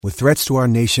With threats to our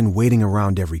nation waiting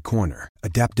around every corner,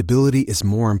 adaptability is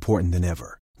more important than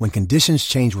ever. When conditions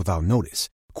change without notice,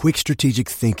 quick strategic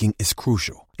thinking is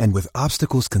crucial. And with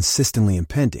obstacles consistently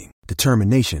impending,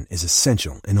 determination is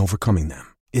essential in overcoming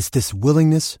them. It's this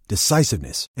willingness,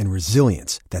 decisiveness, and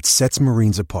resilience that sets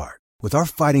Marines apart. With our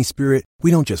fighting spirit, we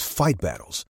don't just fight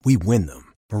battles, we win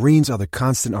them. Marines are the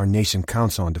constant our nation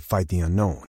counts on to fight the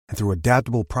unknown. And through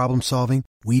adaptable problem solving,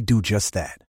 we do just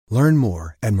that. Learn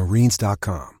more at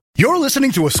marines.com. You're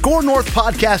listening to a Score North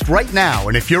podcast right now,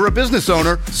 and if you're a business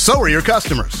owner, so are your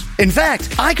customers. In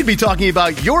fact, I could be talking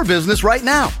about your business right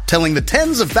now, telling the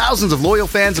tens of thousands of loyal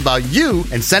fans about you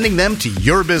and sending them to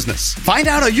your business. Find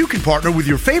out how you can partner with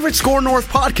your favorite Score North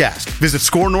podcast. Visit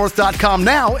scorenorth.com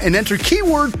now and enter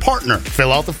keyword partner.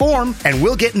 Fill out the form, and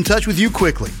we'll get in touch with you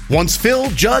quickly. Once Phil,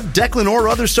 Judd, Declan, or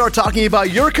others start talking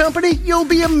about your company, you'll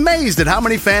be amazed at how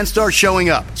many fans start showing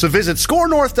up. So visit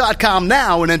scorenorth.com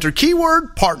now and enter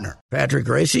keyword partner. Patrick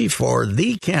Racy for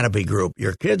the Canopy Group.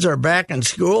 Your kids are back in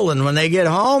school, and when they get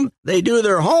home, they do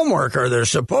their homework, or they're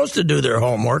supposed to do their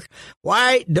homework.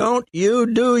 Why don't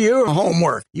you do your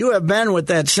homework? You have been with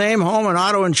that same home and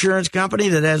auto insurance company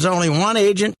that has only one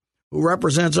agent who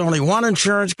represents only one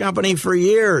insurance company for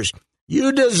years.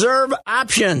 You deserve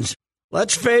options.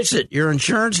 Let's face it, your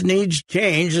insurance needs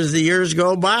change as the years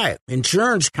go by.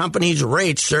 Insurance companies'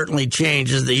 rates certainly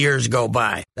change as the years go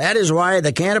by. That is why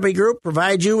the Canopy Group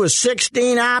provides you with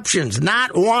 16 options,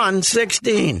 not one,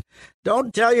 16.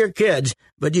 Don't tell your kids,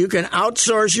 but you can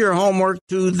outsource your homework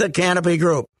to the Canopy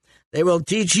Group. They will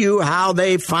teach you how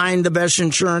they find the best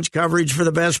insurance coverage for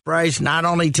the best price, not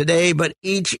only today, but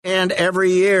each and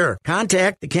every year.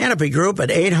 Contact the Canopy Group at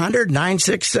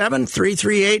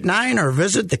 800-967-3389 or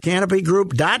visit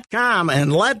thecanopygroup.com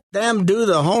and let them do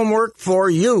the homework for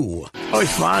you.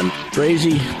 Always fun,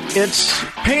 crazy. It's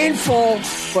painful,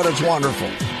 but it's wonderful.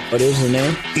 What is the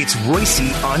name? It's Royce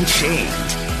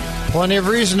Unchained. Plenty of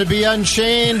reason to be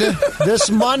unchained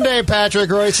this Monday, Patrick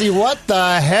Royce. What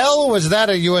the hell was that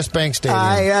at U.S. Bank Stadium?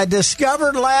 I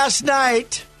discovered last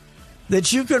night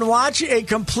that you can watch a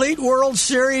complete World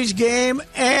Series game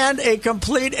and a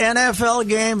complete NFL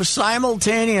game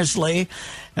simultaneously.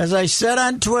 As I said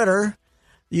on Twitter,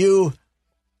 you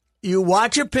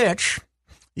watch a pitch,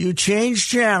 you change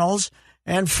channels,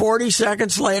 and 40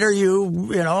 seconds later,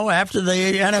 after the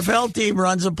NFL team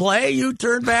runs a play, you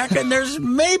turn back and there's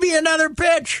maybe another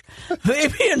pitch.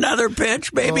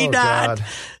 Maybe not. God.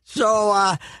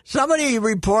 So somebody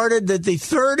reported that the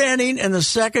third inning and the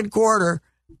second quarter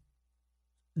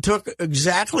took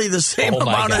exactly the same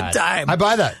amount of time. I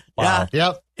buy that. Wow. Yeah.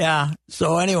 Yep. Yeah.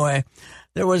 So anyway,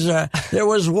 there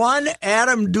was one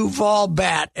Adam Duvall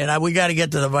bat, and we got to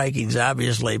get to the Vikings,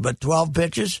 obviously, but 12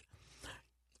 pitches.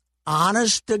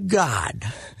 Honest to God,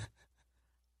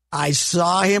 I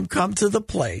saw him come to the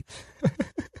plate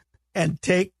and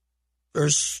take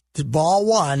ball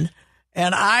one,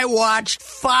 and I watched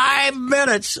 5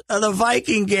 minutes of the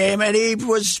Viking game, and he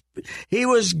was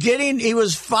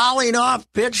fouling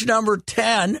off pitch number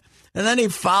 10, and then he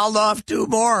fouled off two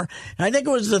more. And I think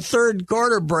it was the third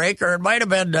quarter break, or it might have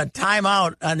been a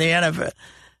timeout on the NFL.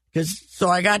 So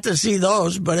I got to see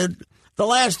those, but the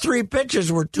last three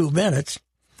pitches were 2 minutes.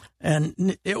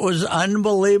 And it was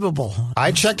unbelievable.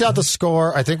 I checked out the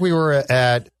score. I think we were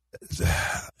at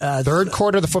third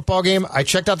quarter of the football game. I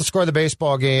checked out the score of the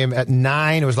baseball game at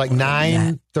 9. It was like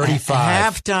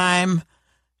 9:35.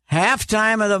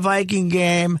 Halftime of the Viking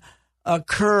game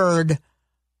occurred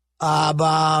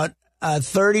about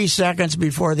 30 seconds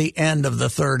before the end of the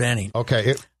third inning.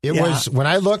 Okay. It was, when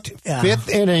I looked, fifth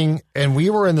inning, and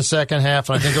we were in the second half,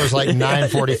 and I think it was like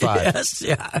 9:45. Yes,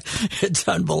 yeah. It's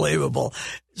unbelievable.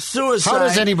 Suicide. How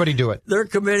does anybody do it? They're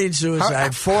committing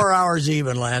suicide. 4 hours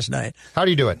even last night. How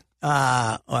do you do it?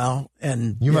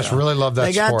 You must really love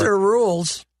that sport. They got their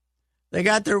rules. They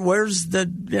got their,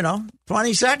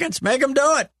 20 seconds. Make them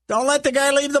do it. Don't let the guy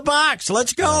leave the box.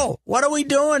 Let's go. Yeah. What are we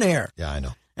doing here? Yeah, I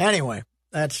know. Anyway,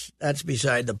 that's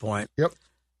beside the point. Yep.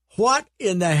 What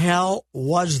in the hell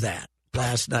was that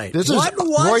last night? This is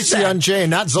Royce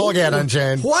Unchained, not Zulgad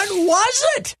Unchained. What was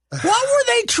it? What were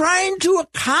they trying to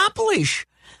accomplish?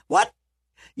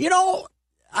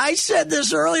 I said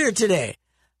this earlier today.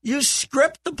 You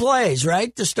script the plays,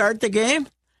 right, to start the game?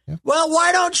 Yeah. Well,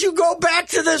 why don't you go back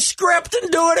to the script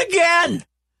and do it again?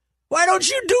 Why don't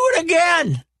you do it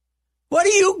again? What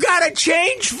do you got to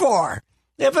change for?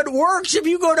 If it works, if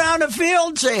you go down the field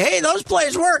and say, hey, those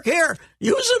plays work, here,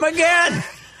 use them again.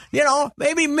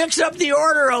 Maybe mix up the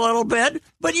order a little bit,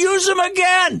 but use them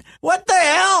again. What the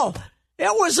hell?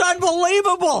 It was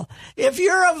unbelievable. If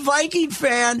you're a Viking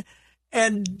fan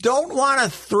and don't want to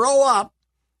throw up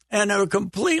and are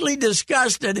completely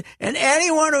disgusted. And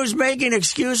anyone who's making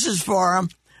excuses for him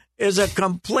is a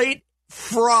complete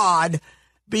fraud,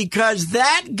 because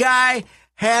that guy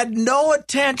had no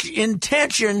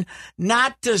intention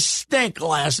not to stink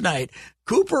last night.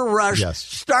 Cooper Rush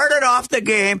started off the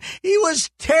game. He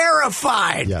was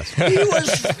terrified. Yes.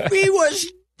 He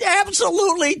was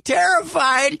absolutely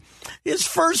terrified. His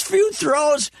first few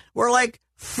throws were like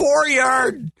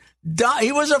 4-yard.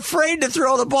 He was afraid to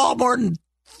throw the ball more than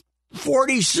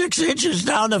 46 inches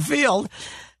down the field.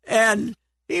 And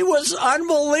he was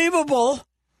unbelievable.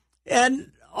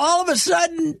 And all of a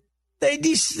sudden,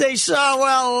 they saw,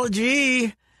 well,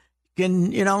 gee,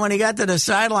 when he got to the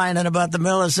sideline in about the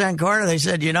middle of the second quarter, they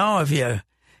said,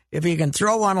 if you can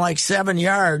throw one like 7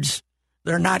 yards,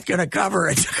 they're not going to cover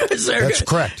it. That's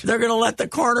correct. They're going to let the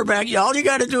cornerback. All you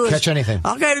got to do is catch anything.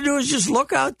 All you got to do is just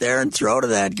look out there and throw to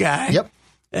that guy. Yep.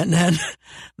 And then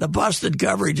the busted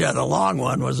coverage on the long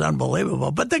one was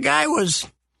unbelievable. But the guy was,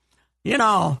 he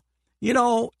was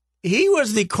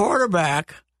the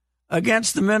quarterback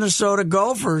against the Minnesota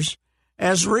Gophers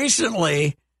as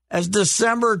recently as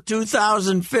December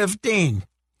 2015.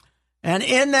 And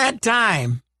in that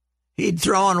time, he'd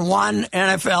thrown one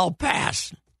NFL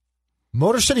pass.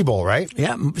 Motor City Bowl, right?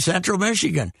 Yeah, Central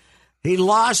Michigan. He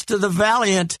lost to the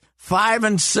valiant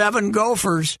 5-7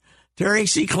 Gophers, Terry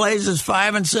C. Clay's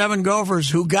 5-7 Gophers,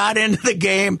 who got into the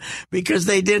game because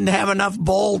they didn't have enough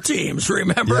bowl teams.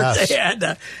 Remember, yes.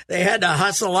 they had to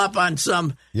hustle up on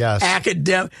some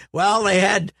academic. Well, they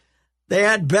had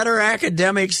better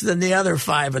academics than the other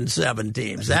 5-7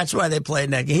 teams. That's why they played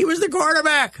in that game. He was the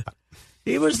quarterback.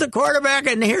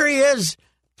 And here he is,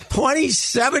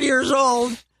 27 years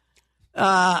old.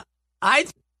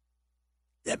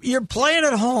 You're playing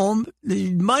at home.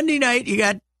 Monday night, you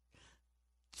got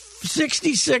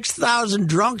 66,000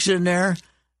 drunks in there.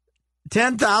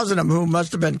 10,000 of them who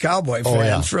must have been Cowboy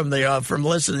fans from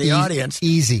listening to the audience.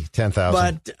 Easy 10,000.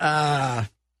 But I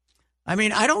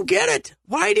don't get it.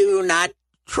 Why do you not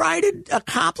try to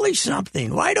accomplish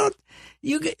something? Why don't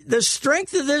you? The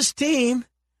strength of this team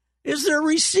is their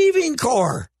receiving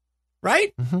core,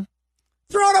 right? Mm-hmm.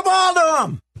 Throw the ball to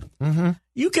them. Mm-hmm.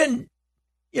 You can,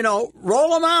 roll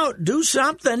them out, do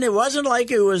something. It wasn't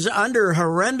like it was under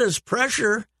horrendous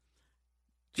pressure.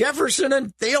 Jefferson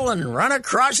and Thielen run a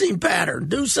crossing pattern,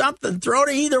 do something, throw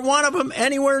to either one of them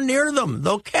anywhere near them.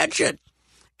 They'll catch it.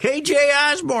 KJ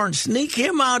Osborne, sneak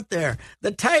him out there.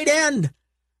 The tight end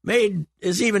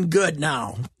is even good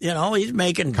now. He's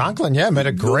making Conklin, made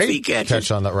a great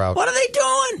catch on that route. What are they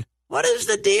doing? What is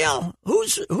the deal?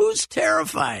 Who's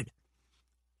terrified?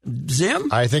 Zim?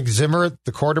 I think Zimmer,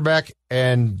 the quarterback,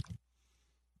 and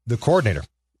the coordinator.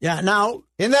 Yeah, now...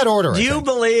 In that order, do you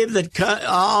believe that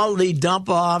all the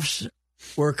dump-offs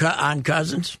were on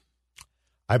Cousins?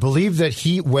 I believe that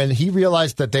when he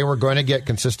realized that they were going to get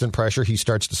consistent pressure, he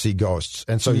starts to see ghosts.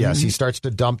 And so, yes, he starts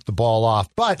to dump the ball off.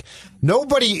 But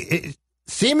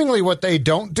seemingly what they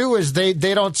don't do is they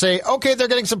don't say, okay, they're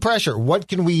getting some pressure. What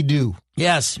can we do?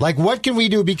 Yes. Like, what can we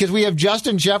do? Because we have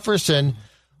Justin Jefferson,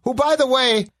 who, by the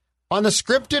way, on the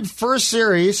scripted first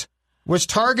series was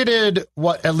targeted,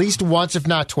 at least once, if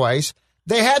not twice.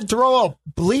 They had throw a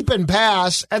bleeping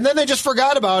pass, and then they just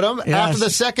forgot about him after the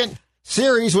second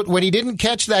series when he didn't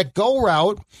catch that go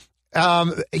route.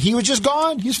 He was just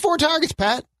gone. He's 4 targets,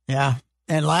 Pat. Yeah.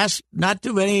 And not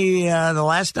too many, the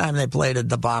last time they played a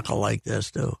debacle like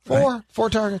this, too. Right? 4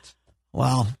 targets.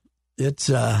 Well, it's,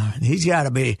 he's got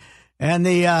to be. And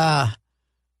the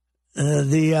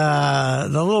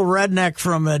little redneck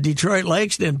from Detroit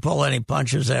Lakes didn't pull any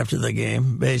punches after the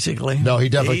game, basically. No, he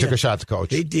definitely took a shot at the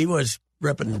coach. He was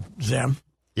ripping Zim.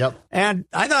 Yep. And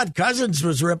I thought Cousins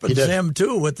was ripping Zim,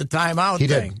 too, with the timeout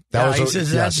thing. He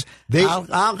says, yes.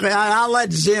 I'll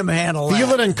let Zim handle that.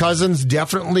 Thielen and Cousins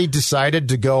definitely decided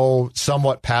to go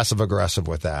somewhat passive-aggressive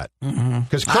with that.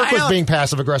 Because Kirk was being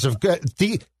passive-aggressive.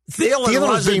 Thielen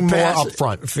was being more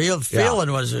upfront.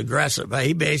 Thielen was aggressive.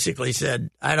 He basically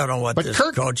said, I don't know what this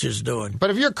coach is doing.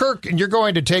 But if you're Kirk and you're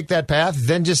going to take that path,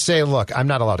 then just say, look, I'm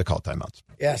not allowed to call timeouts.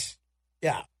 Yes.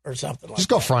 Yeah, or something like that. Just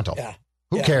go frontal. Yeah.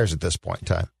 Who cares at this point in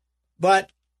time? But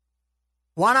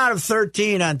 1 out of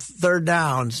 13 on third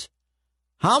downs,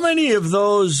 how many of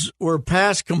those were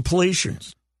pass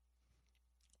completions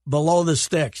below the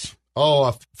sticks?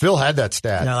 Oh, Phil had that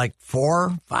stat. Like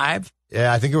 4, 5?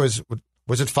 Yeah, I think it was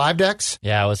it 5 decks?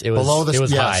 Yeah, it was below the, it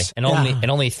was yes. high. And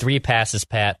only 3 passes,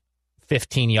 Pat,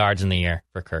 15 yards in the air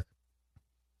for Kirk.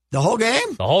 The whole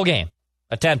game? The whole game.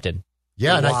 Attempted.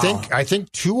 Yeah, and I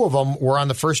think 2 of them were on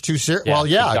the first 2 series. Yeah, well,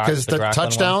 yeah, because the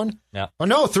touchdown. Yeah. Oh,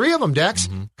 no, 3 of them, Dex.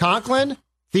 Conklin,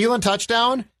 Thielen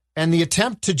touchdown, and the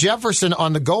attempt to Jefferson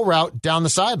on the go route down the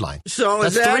sideline. So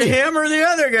is That's that 3. him or the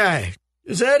other guy?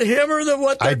 Is that him or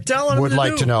what they're telling him to do? I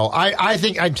would like to know. I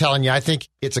think I'm telling you, I think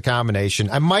it's a combination.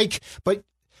 But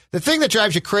the thing that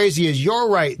drives you crazy is you're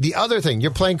right. The other thing,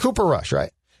 you're playing Cooper Rush,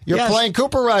 right? You're playing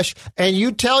Cooper Rush, and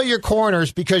you tell your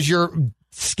corners because you're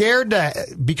scared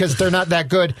because they're not that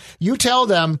good. You tell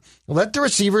them, let the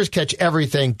receivers catch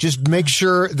everything. Just make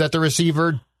sure that the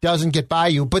receiver doesn't get by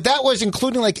you. But that was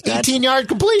including like 18-yard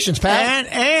completions, Pat.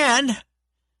 And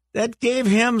that gave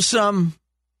him some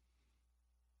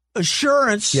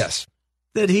assurance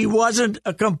that he wasn't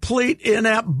a complete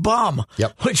inept bum,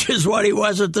 which is what he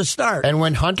was at the start. And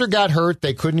when Hunter got hurt,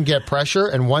 they couldn't get pressure.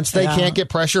 And once they can't get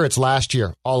pressure, it's last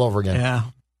year all over again.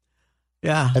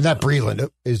 Yeah. And that Breeland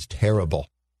is terrible.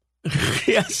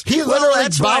 Yes. He literally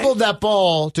bobbled that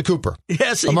ball to Cooper.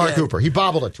 Yes, he Amari did. Cooper. He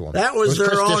bobbled it to him. That was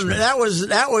their own. Dishman.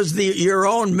 That was your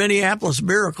own Minneapolis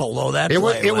Miracle, though.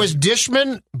 It was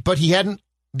Dishman, but he hadn't.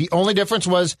 The only difference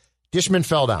was Dishman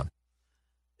fell down.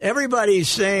 Everybody's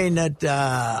saying that,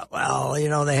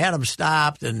 they had him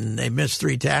stopped and they missed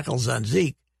 3 tackles on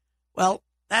Zeke. Well,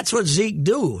 that's what Zeke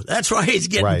do. That's why he's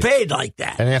getting paid like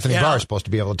that. And Anthony Barr is supposed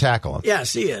to be able to tackle him.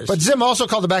 Yes, he is. But Zim also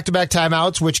called the back-to-back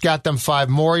timeouts, which got them 5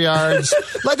 more yards.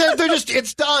 Like they're just,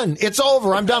 it's done. It's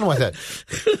over. I'm done with it.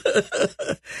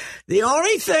 The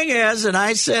only thing is, and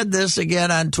I said this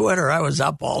again on Twitter, I was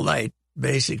up all night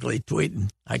basically tweeting.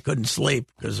 I couldn't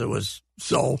sleep because it was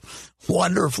so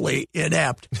wonderfully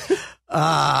inept.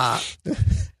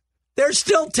 There's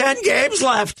still 10 games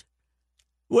left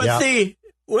with the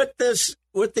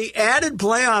added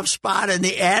playoff spot and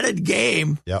the added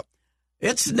game. Yep.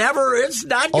 It's not going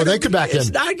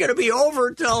to be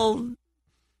over till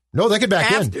they could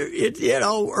back in.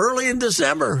 Early in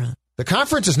December. The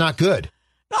conference is not good.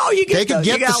 No, you got the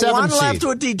 7th one seed. left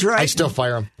with Detroit. I still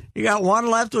fire them. You got 1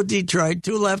 left with Detroit,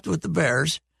 2 left with the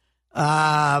Bears,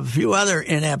 a few other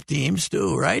inept teams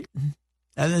too, right?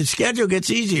 And the schedule gets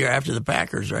easier after the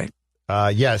Packers, right?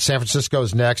 San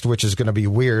Francisco's next, which is going to be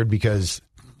weird because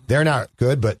they're not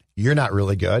good, but you're not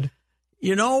really good.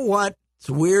 You know what's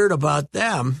weird about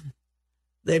them?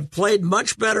 They've played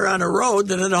much better on the road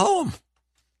than at home.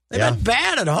 They've been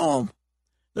bad at home.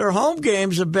 Their home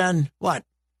games have been what?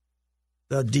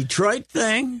 The Detroit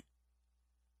thing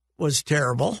was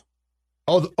terrible.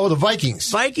 The Vikings.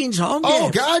 Vikings home game. Oh,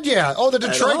 God, yeah. The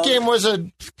Detroit game was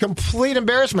a complete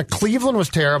embarrassment. Cleveland was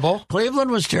terrible.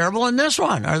 And this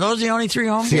one. Are those the only 3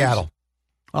 home games? Seattle.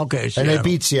 Okay, Seattle. And they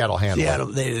beat Seattle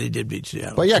handily. They did beat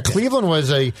Seattle. But, Cleveland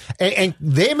was and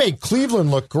they made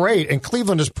Cleveland look great, and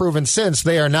Cleveland has proven since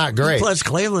they are not great. Plus,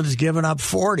 Cleveland has given up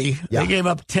 40. Yeah. They gave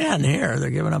up 10 here. They're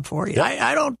giving up 40. Yep.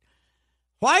 I don't.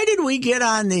 Why did we get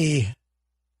on the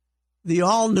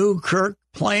all-new Kirk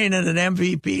playing at an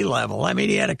MVP level? I mean,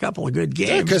 he had a couple of good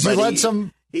games. Because he led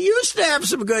some. He used to have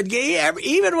some good games.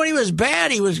 Even when he was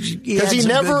bad, because he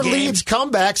never leads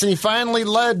comebacks, and he finally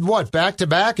led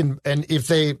back-to-back, and if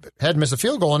they had missed a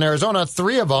field goal in Arizona,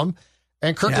 3 of them,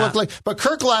 and Kirk but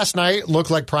Kirk last night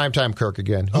looked like primetime Kirk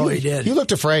again. He did. He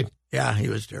looked afraid. Yeah, he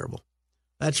was terrible.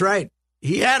 That's right.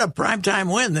 He had a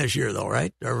primetime win this year, though,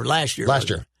 right? Or last year?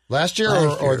 Last year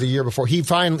or the year before? He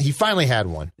finally had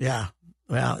one. Yeah.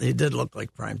 Well, he did look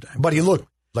like primetime. But he looked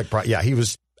like he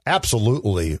was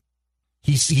absolutely.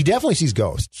 He definitely sees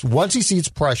ghosts. Once he sees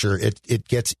pressure, it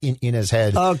gets in his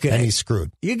head, and he's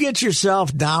screwed. You get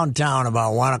yourself downtown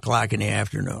about 1 o'clock in the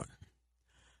afternoon.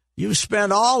 You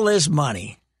spend all this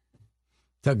money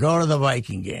to go to the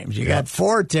Viking games. You got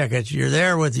 4 tickets. You're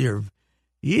there with you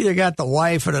either got the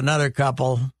wife and another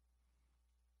couple,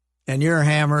 and you're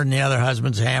hammered, and the other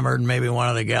husband's hammered, and maybe one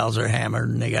of the gals are hammered,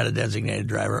 and they got a designated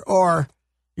driver. Or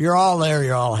you're all there,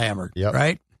 you're all hammered,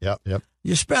 right? Yep.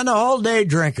 You spend the whole day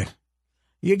drinking.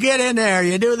 You get in there,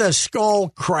 you do the skull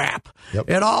crap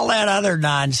and all that other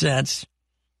nonsense.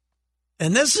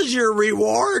 And this is your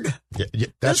reward?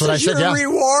 That's what I said, This is your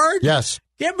reward? Yes.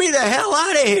 Get me the hell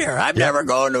out of here. I'm never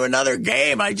going to another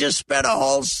game. I just spent a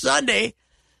whole Sunday,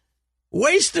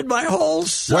 wasted my whole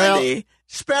Sunday,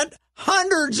 spent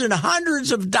hundreds and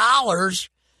hundreds of dollars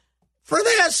for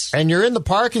this. And you're in the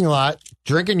parking lot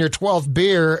drinking your 12th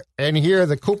beer, and here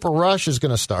the Cooper Rush is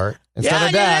going to start instead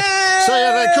of Dak. So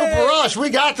the Cooper Rush, we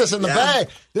got this in the bag.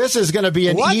 This is going to be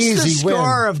an easy win. What's the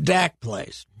score of Dak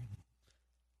plays?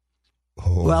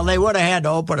 Well, they would have had to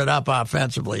open it up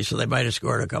offensively, so they might have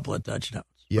scored a couple of touchdowns.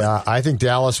 Yeah, I think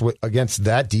Dallas, against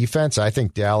that defense,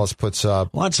 Dallas puts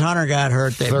up. Once Hunter got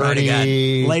hurt, they might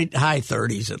have got high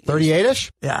 30s at least.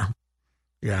 38-ish?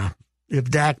 Yeah. If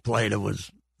Dak played, it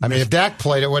was. If Dak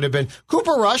played, it would have been.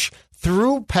 Cooper Rush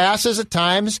threw passes at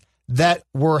times that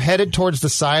were headed towards the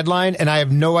sideline, and I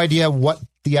have no idea what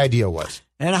the idea was.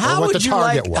 And or how what would the you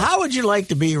target like? was. How would you like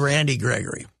to be Randy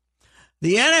Gregory?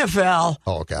 The NFL,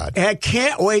 Oh, God.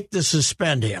 can't wait to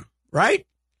suspend him. Right?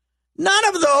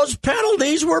 None of those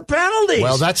penalties were penalties.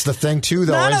 Well, that's the thing, too,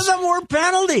 though. None of them were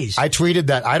penalties. I tweeted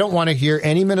that I don't want to hear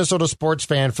any Minnesota sports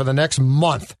fan for the next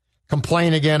month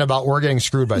complain again about we're getting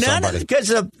screwed by somebody. Because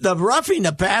the roughing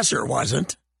the passer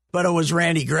wasn't, but it was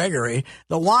Randy Gregory.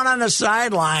 The one on the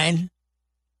sideline,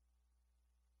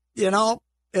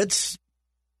 it's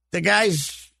the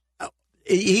guy's.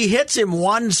 He hits him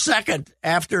 1 second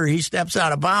after he steps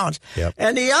out of bounds. Yep.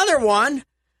 And the other one,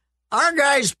 our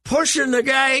guy's pushing the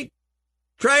guy,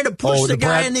 trying to push the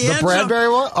guy in the end zone. The Bradbury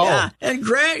one? Oh. Yeah, and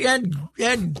Greg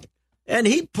and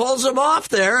he pulls him off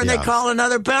there, and they call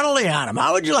another penalty on him.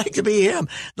 How would you like to be him?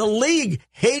 The league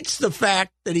hates the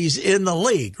fact that he's in the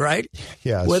league, right?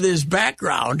 Yes. With his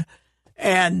background,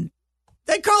 and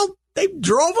they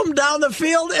drove him down the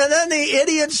field, and then the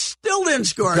idiots still didn't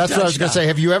score. That's what I was going to say.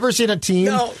 Have you ever seen a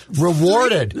team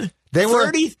rewarded? They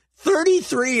were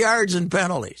 33 yards in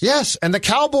penalties. Yes, and the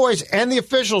Cowboys and the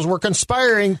officials were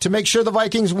conspiring to make sure the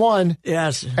Vikings won.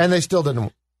 Yes, and they still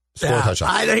didn't score a touchdown.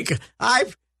 I think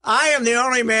I am the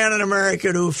only man in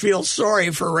America who feels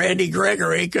sorry for Randy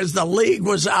Gregory because the league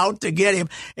was out to get him.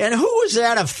 And who was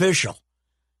that official?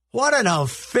 What an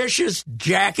officious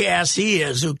jackass he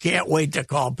is who can't wait to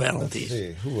call penalties.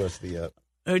 Let's see. Who was the...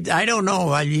 I don't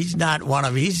know. He's not one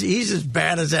of them. He's as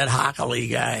bad as that Hockley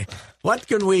guy. What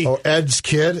can we... Oh, Ed's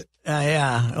kid?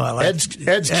 Yeah. Well, Ed's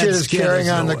kid is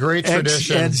carrying on the great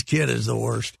tradition. Ed's kid is the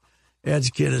worst.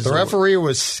 Ed's kid is the referee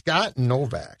was Scott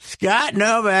Novak. Scott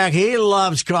Novak, he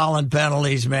loves calling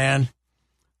penalties, man.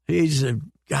 God,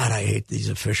 I hate these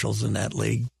officials in that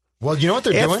league. Well, you know what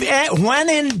they're doing? When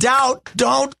in doubt,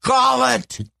 don't call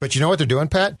it. But you know what they're doing,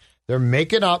 Pat? They're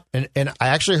making up, and I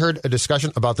actually heard a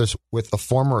discussion about this with a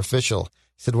former official. He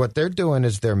said what they're doing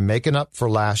is they're making up for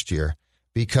last year.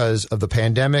 Because of the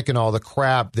pandemic and all the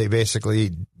crap, they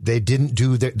didn't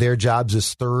do their jobs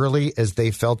as thoroughly as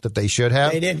they felt that they should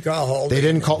have. They didn't call holding. They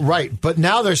didn't call, right. But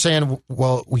now they're saying,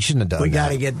 well, we shouldn't have done that. We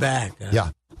got to get back. Yeah.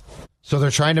 So they're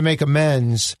trying to make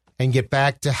amends and get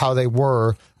back to how they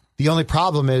were. The only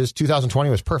problem is 2020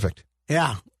 was perfect.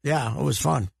 Yeah, it was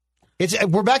fun.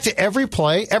 We're back to every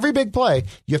play, every big play,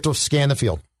 you have to scan the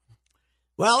field.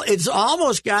 Well, it's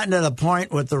almost gotten to the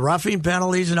point with the roughing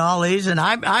penalties and all these, and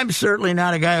I'm certainly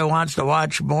not a guy who wants to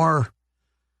watch more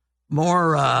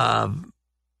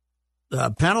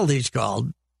penalties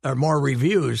called or more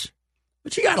reviews,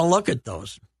 but you got to look at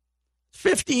those.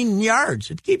 15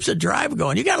 yards, it keeps a drive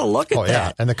going. You got to look at that.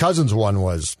 Yeah, and the Cousins one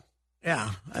was.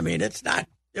 Yeah, I mean it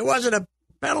wasn't a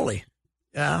penalty.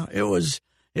 Yeah,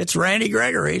 it's Randy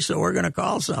Gregory, so we're going to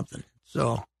call something.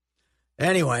 So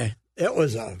anyway, it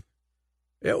was a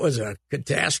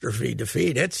catastrophe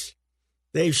defeat.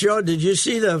 They showed. Did you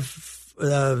see the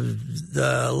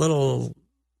little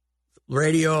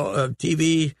radio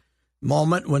TV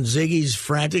moment when Ziggy's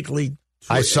frantically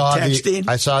texting?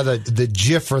 I saw the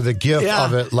GIF or the GIF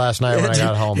of it last night when I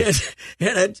got home.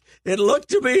 It looked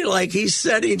to me like he's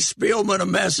sending Spielman a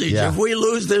message. Yeah. If we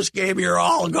lose this game, you're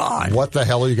all gone. What the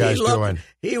hell are you guys doing?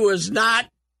 He wasn't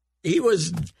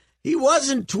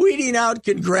tweeting out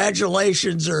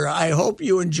congratulations or I hope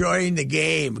you enjoying the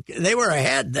game. They were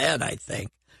ahead then, I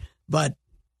think. But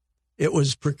it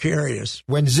was precarious.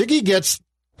 When Ziggy gets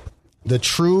the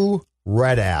true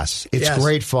red ass, it's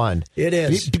great fun. It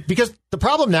is. Because the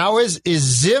problem now is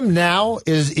Zim now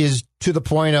is to the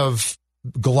point of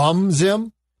glum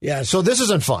Zim. Yes. So this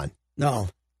isn't fun. No.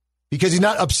 Because he's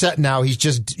not upset now.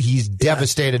 He's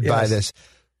devastated by this.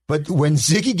 But when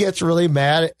Ziggy gets really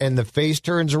mad and the face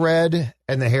turns red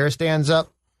and the hair stands up,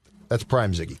 that's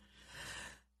prime Ziggy.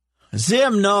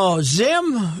 Zim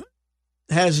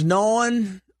has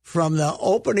known from the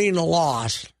opening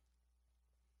loss,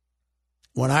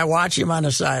 when I watch him on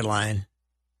the sideline,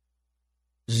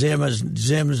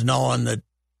 Zim's knowing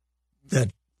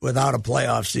that without a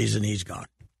playoff season, he's gone.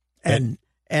 And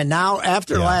now,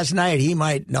 after last night, he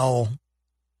might know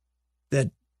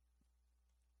that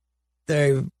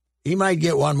he might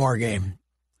get one more game.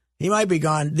 He might be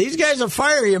gone. These guys will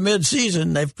fire you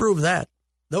mid-season. They've proved that.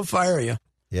 They'll fire you.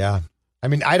 Yeah. I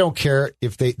mean, I don't care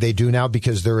if they do now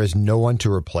because there is no one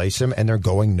to replace him and they're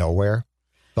going nowhere.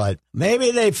 But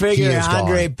maybe they figure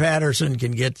Andre Patterson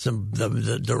can get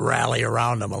the rally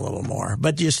around him a little more.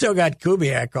 But you still got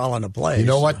Kubiak calling the plays. You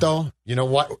know what, though? You know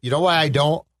what? You know why I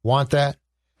don't want that?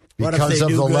 Because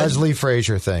of the Leslie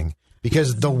Frazier thing.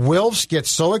 Because the Wilfs get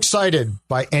so excited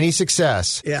by any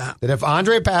success that if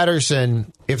Andre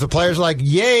Patterson, if the players are like,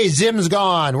 yay, Zim's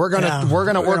gone, we're gonna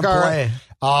work our.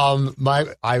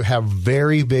 I have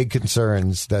very big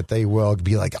concerns that they will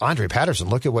be like Andre Patterson.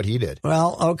 Look at what he did.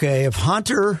 Well, okay, if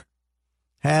Hunter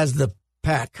has the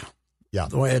peck,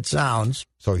 the way it sounds,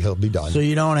 so he'll be done. So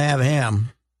you don't have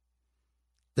him.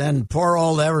 Then poor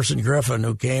old Everson Griffin,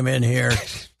 who came in here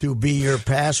to be your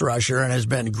pass rusher and has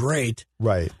been great.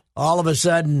 Right. All of a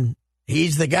sudden,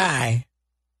 he's the guy.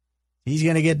 He's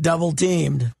going to get double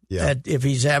teamed if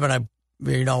he's having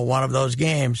one of those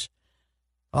games.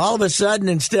 All of a sudden,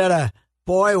 instead of,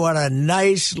 boy, what a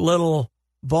nice little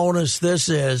bonus this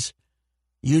is,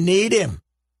 you need him.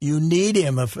 You need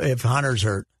him if Hunter's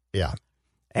hurt. Yeah.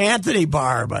 Anthony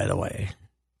Barr, by the way.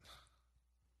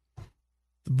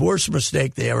 The worst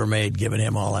mistake they ever made, giving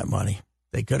him all that money.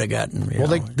 They could have gotten.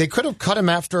 They could have cut him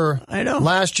after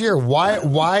last year. Why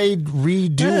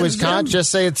redo his contract?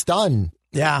 Just say it's done.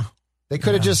 Yeah. They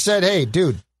could have just said, "Hey,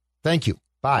 dude, thank you,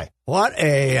 bye." What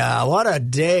a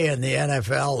day in the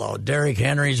NFL though. Derrick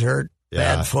Henry's hurt,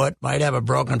 bad foot, might have a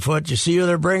broken foot. You see who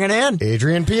they're bringing in?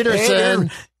 Adrian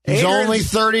Peterson. He's only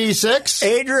 36.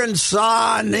 Adrian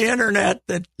saw on the internet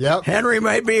that Henry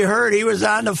might be hurt. He was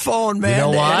on the phone, man.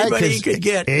 You know why? Anybody he could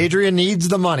get. Adrian needs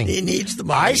the money. He needs the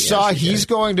money. I saw he's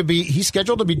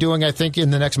scheduled to be doing, I think,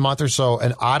 in the next month or so,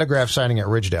 an autograph signing at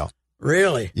Ridgedale.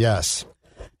 Really? Yes.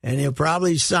 And he'll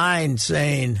probably sign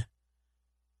saying,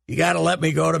 you got to let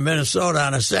me go to Minnesota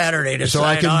on a Saturday to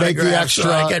sign I can make the extra.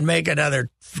 So I can make another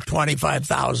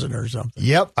 $25,000 or something.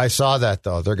 Yep, I saw that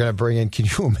though. They're going to bring in. Can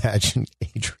you imagine,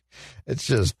 Adrian? It's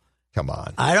just, come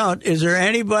on. Is there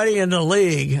anybody in the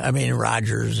league? I mean,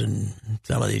 Rodgers and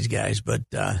some of these guys, but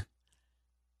that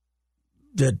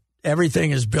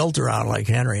everything is built around like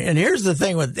Henry. And here's the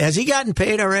thing: has he gotten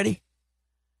paid already?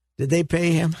 Did they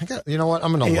pay him? You know what?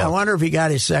 I'm going to look. I wonder if he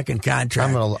got his second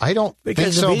contract. I don't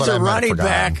because think so, if he's but a running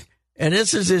back, and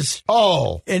this is his.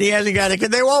 And he hasn't got it.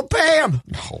 They won't pay him.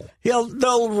 No.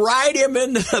 They'll ride him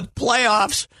into the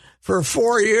playoffs for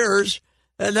 4 years,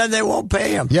 and then they won't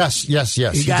pay him. Yes. He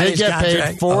did get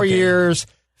paid 4 years,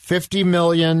 $50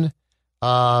 million,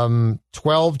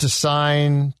 12 to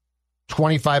sign,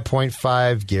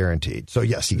 25.5 guaranteed. So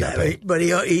yes, he got paid. But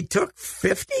he took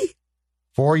 50.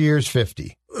 4 years,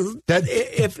 50.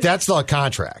 That's the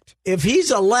contract. If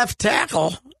he's a left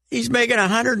tackle, he's making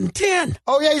 110.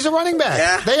 Oh yeah, he's a running back.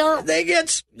 Yeah, they are.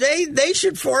 They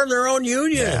should form their own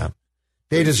union. Yeah,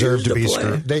 they deserve to be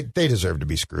screwed. They deserve to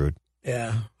be screwed.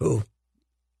 Yeah, who?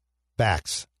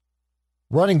 Backs,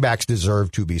 running backs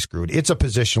deserve to be screwed. It's a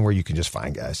position where you can just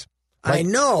find guys. I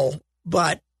know,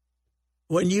 but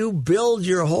when you build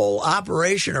your whole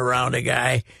operation around a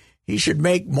guy, he should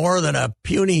make more than a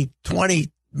puny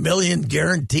 $20 million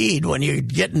guaranteed. When you're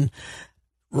getting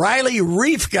Riley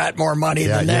Reef got more money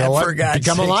than that. For God's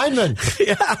Become sake. a lineman.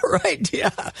 Yeah, right. Yeah,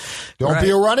 don't be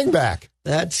a running back.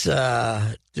 That's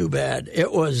too bad.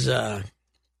 It was, and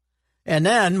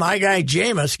then my guy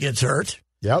Jameis gets hurt.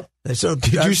 Yep. So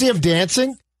did you see him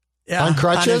dancing? Yeah, on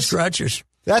crutches. On his crutches.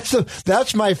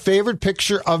 That's my favorite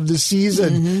picture of the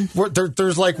season. Mm-hmm.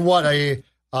 There's like what a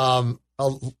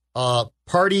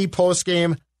party post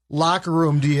game locker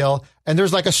room deal, and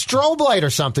there's like a strobe light or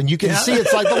something. You can see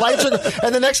it's like the lights are,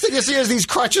 and the next thing you see is these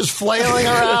crutches flailing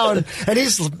around, and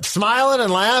he's smiling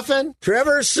and laughing.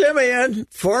 Trevor Siemian,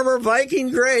 former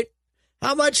Viking great.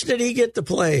 How much did he get to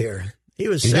play here? He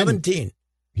was 17.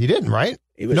 He didn't, right?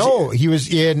 He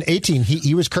was in 18.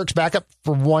 He was Kirk's backup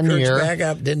for 1 year. Kirk's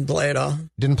backup, didn't play at all.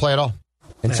 Didn't play at all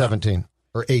in 17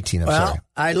 or 18. I'm sorry.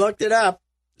 I looked it up.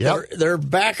 Yep. Their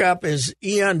backup is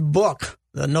Ian Book,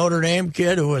 the Notre Dame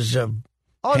kid who was no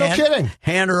kidding,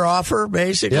 hander offer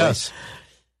basically. Yes.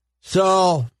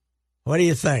 So, what do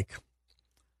you think?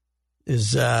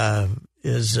 Is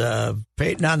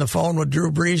Peyton on the phone with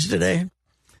Drew Brees today?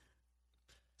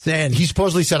 Saying he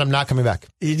supposedly said, "I'm not coming back."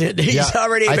 He did. He's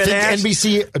already been asked. I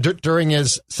think NBC during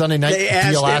his Sunday night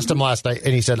deal asked him last night,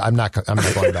 and he said, "I'm not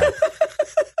going back."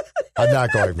 I'm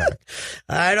not going back.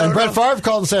 I don't know. And Brett Favre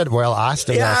called and said, well, I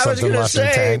still got something left in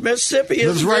the tank. Mississippi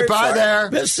is right by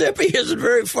there. Mississippi isn't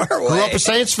very far away. Grew up a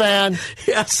Saints fan.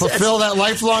 Yes, fulfill that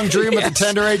lifelong dream at the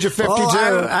tender age of 52.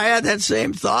 I had that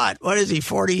same thought. What is he,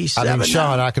 47? I mean,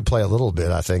 Sean, I could play a little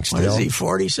bit, I think, still. What is he,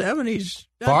 47? He's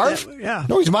Favre? Yeah.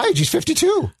 No, he's my age. He's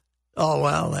 52. Oh,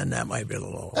 well, then that might be a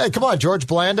little... Hey, come on, George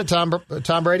Blanda,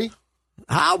 Tom Brady?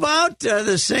 How about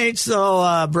the Saints,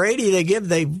 though? Brady,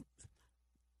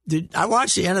 I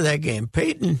watched the end of that game.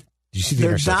 Peyton, did you see the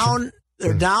interception?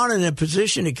 They're down in a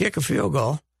position to kick a field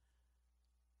goal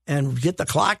and get the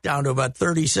clock down to about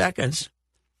 30 seconds.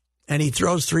 And he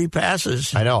throws 3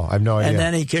 passes. I know. I have no idea. And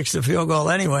then he kicks the field goal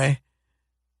anyway.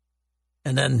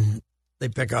 And then they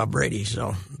pick out Brady.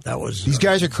 So that was... These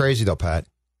guys are crazy, though, Pat.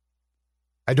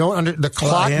 I don't the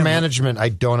clock management. I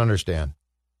don't understand.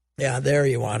 Yeah, there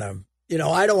you want to.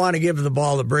 I don't want to give the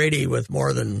ball to Brady with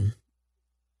more than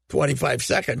 25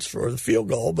 seconds for the field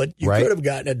goal, but you could have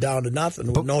gotten it down to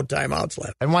nothing with no timeouts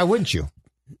left. And why wouldn't you?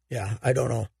 Yeah, I don't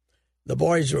know. The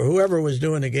boys, or whoever was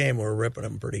doing the game, were ripping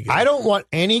them pretty good. I don't want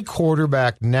any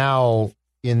quarterback now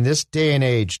in this day and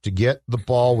age to get the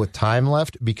ball with time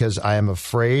left because I am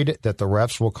afraid that the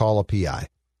refs will call a PI.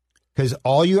 Because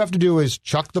all you have to do is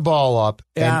chuck the ball up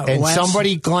and Wentz,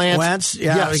 somebody glance. Wentz,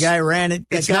 the guy ran it.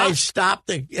 The guy stopped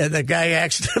and the guy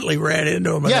accidentally ran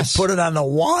into him and then put it on the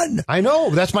one. I know.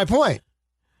 That's my point.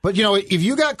 But, if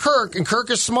you got Kirk and Kirk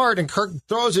is smart and Kirk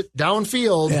throws it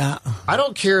downfield, I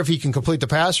don't care if he can complete the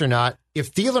pass or not.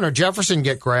 If Thielen or Jefferson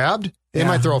get grabbed, they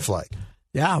might throw a flag.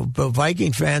 Yeah, but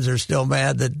Viking fans are still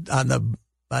mad that on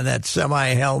that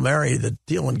semi-Hail Mary that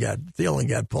Thielen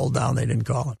got pulled down. They didn't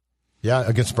call it. Yeah,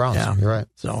 against Browns. Yeah. You're right.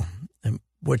 So,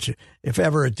 which, if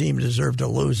ever a team deserved to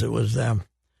lose, it was them.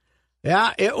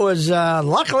 Yeah, it was.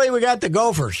 Luckily, we got the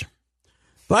Gophers.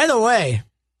 By the way,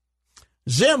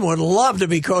 Zim would love to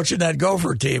be coaching that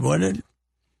Gopher team, wouldn't it?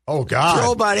 Oh, God.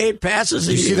 Throw about 8 passes.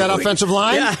 You see that offensive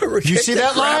line? Yeah, you see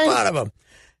that line? Out of them.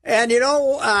 And,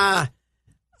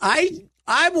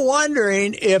 I'm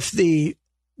wondering if the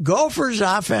Gophers'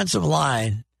 offensive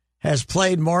line has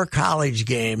played more college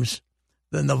games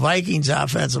than the Vikings'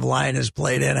 offensive line has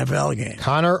played NFL games.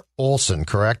 Connor Olson,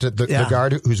 correct? The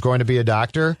guard who's going to be a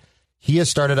doctor. He has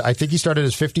started, I think he started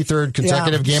his 53rd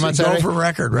consecutive game on Saturday. Gopher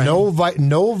record, right?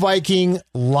 No Viking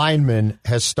lineman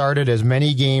has started as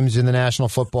many games in the National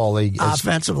Football League.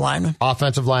 Offensive lineman?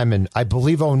 Offensive lineman. I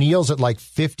believe O'Neill's at like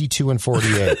 52 and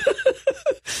 48.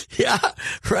 Yeah,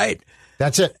 right.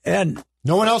 That's it. And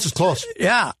no one else is close.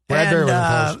 Yeah. Bradbury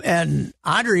was close. And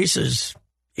Andres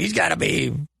he's got to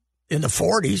be in the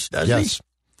 40s, doesn't he?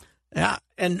 Yeah.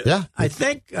 And I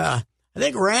think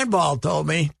Randball told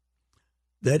me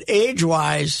that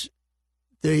age-wise,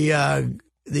 the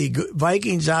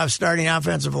Vikings starting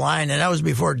offensive line, and that was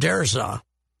before Darisaw,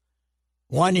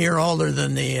 1 year older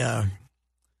than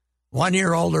 1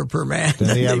 year older per man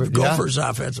than the Gophers'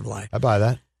 offensive line. I buy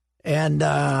that. And,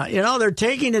 they're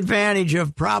taking advantage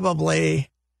of probably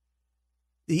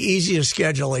the easiest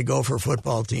schedule a Gopher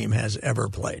football team has ever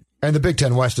played. And the Big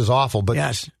Ten West is awful, but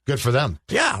good for them.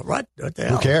 Yeah, what the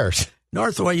hell? Who cares?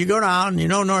 You go down,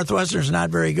 Northwestern's not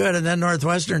very good, and then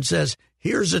Northwestern says,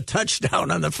 here's a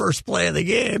touchdown on the first play of the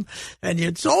game, and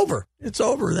it's over. It's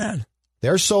over then.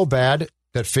 They're so bad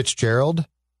that Fitzgerald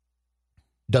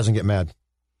doesn't get mad.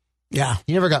 Yeah.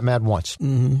 He never got mad once.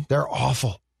 Mm-hmm. They're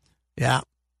awful. Yeah.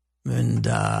 And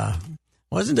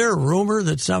wasn't there a rumor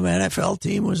that some NFL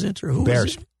team was interested? Who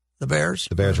Bears. Was it? The Bears?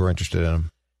 The Bears were interested in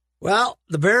him. Well,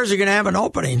 the Bears are going to have an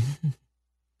opening.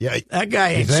 Yeah. That guy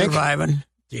ain't surviving.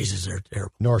 Jesus, they're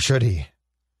terrible. Nor should he.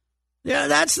 Yeah,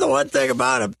 that's the one thing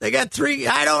about him. They got 3.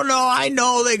 I don't know. I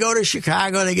know they go to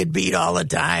Chicago. They get beat all the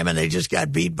time, and they just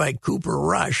got beat by Cooper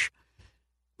Rush.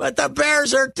 But the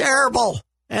Bears are terrible.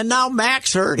 And now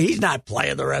Mac's hurt. He's not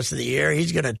playing the rest of the year.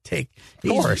 He's going to take.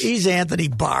 He's Anthony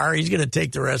Barr. He's going to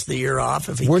take the rest of the year off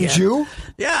if he can. Wouldn't you?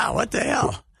 Yeah. What the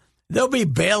hell? They'll be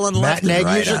bailing left and right.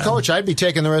 Matt Nagy's your coach. I'd be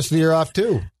taking the rest of the year off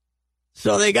too.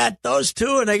 So they got those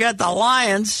 2, and they got the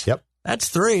Lions. Yep. That's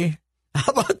 3.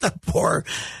 How about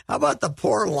the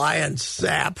poor Lions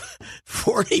sap?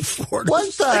 44.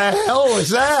 What the hell was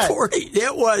that? 40.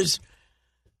 It was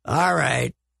all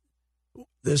right.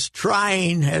 This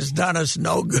trying has done us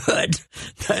no good.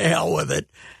 To hell with it.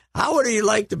 How would you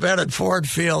like to bet at Ford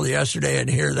Field yesterday and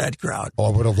hear that crowd? Oh, I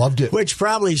would have loved it. Which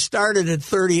probably started at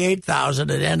 38,000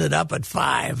 and ended up at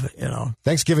 5,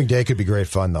 Thanksgiving Day could be great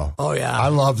fun, though. Oh, yeah. I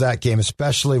love that game,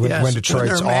 especially when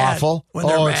Detroit's awful.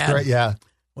 It's great, yeah.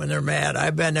 When they're mad.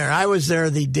 I've been there. I was there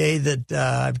the day that,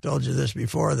 I've told you this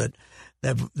before, that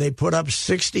they put up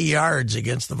 60 yards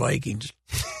against the Vikings.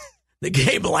 The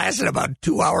game lasted about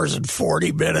 2 hours and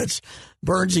 40 minutes.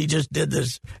 Bernsey just did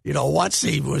this, once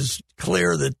he was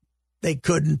clear that they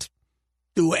couldn't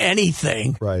do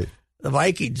anything. Right. The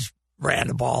Vikings ran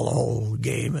the ball the whole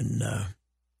game, and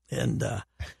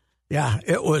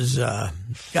it was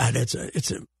God.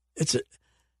 It's a.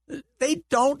 They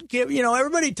don't give.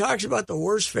 Everybody talks about the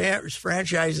worst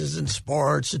franchises in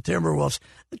sports. The Timberwolves.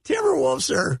 The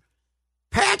Timberwolves are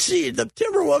patsy. The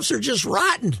Timberwolves are just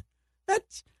rotten.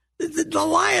 The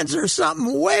Lions are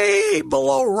something way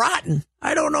below rotten.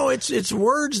 I don't know. It's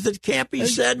words that can't be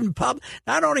said in public.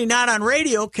 Not only not on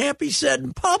radio, can't be said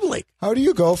in public. How do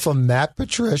you go from Matt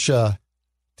Patricia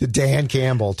to Dan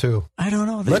Campbell, too? I don't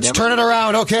know. Let's turn it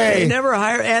around. Okay. They never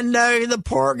hire. And the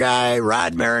poor guy,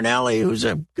 Rod Marinelli, who's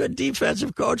a good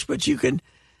defensive coach, but you can.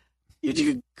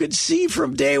 you could see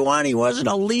from day one he wasn't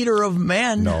a leader of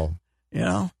men. No. You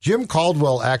know? Jim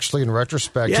Caldwell, actually, in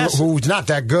retrospect, Yes. who's not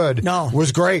that good,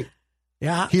 was great.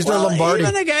 Yeah. He's their Lombardi.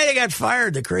 Even the guy that got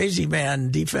fired, the crazy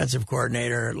man defensive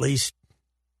coordinator, at least,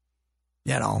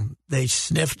 you know, they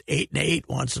sniffed 8-8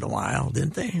 once in a while,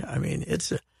 didn't they? I mean,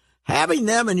 having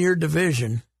them in your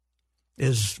division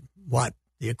is what?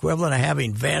 The equivalent of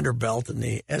having Vanderbilt in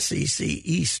the SEC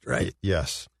East, right?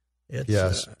 Yes.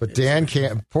 Yes. But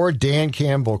poor Dan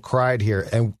Campbell cried here.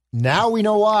 And now we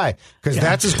know why. Because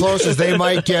that's as close as they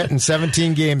might get in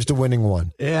 17 games to winning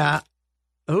one. Yeah.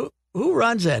 Who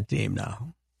runs that team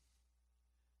now?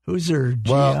 Who's their GM?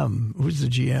 Well, Who's the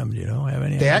GM? Do you know? Have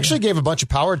any They idea? actually gave a bunch of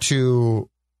power to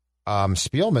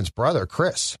Spielman's brother,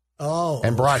 Chris. Oh.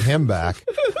 And brought him back.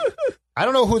 I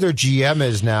don't know who their GM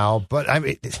is now, but I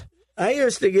mean... I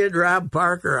used to get Rob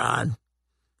Parker on,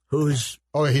 who's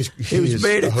he's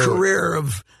made a career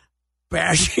of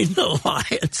bashing the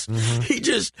Lions. Mm-hmm.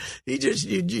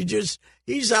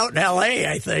 He's out in L.A.,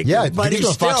 I think. Yeah, but he's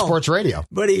on Fox Sports Radio.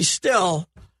 But he still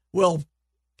will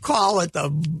call at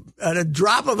a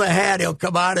drop of a hat. He'll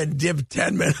come out and give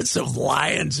 10 minutes of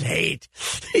Lions hate.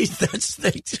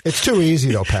 It's too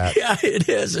easy, though, Pat. Yeah, it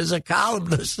is. As a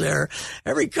columnist there,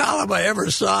 every column I ever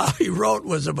saw he wrote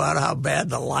was about how bad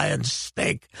the Lions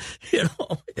stink. You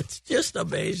know, it's just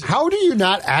amazing. How do you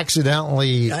not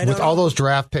accidentally, with all those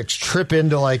draft picks, trip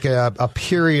into like a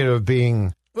period of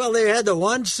being Well, they had the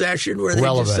one session where they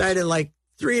relevant? decided like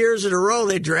 3 years in a row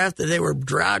they were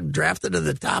drafted to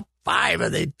the top 5,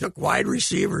 and they took wide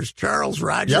receivers. Charles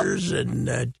Rogers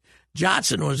and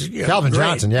Johnson was Calvin great.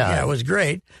 Johnson, yeah, it was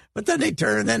great. But then they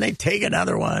turn and then they take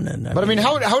another one. And I mean,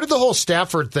 how did the whole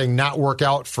Stafford thing not work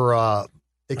out for a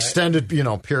extended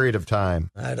period of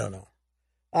time? I don't know.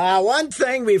 One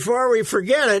thing before we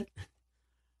forget it.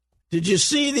 Did you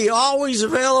see the always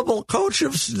available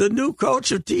the new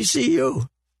coach of TCU?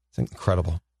 It's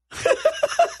incredible.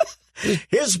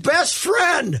 His best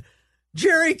friend,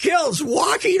 Jerry Kills,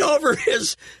 walking over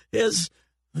his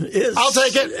I'll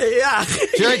take it. Yeah.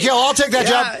 Jerry Kill, I'll take that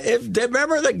job.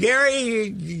 Remember the Gary?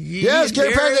 Yes,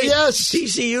 Gary Prager, yes.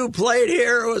 TCU played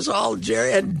here. It was all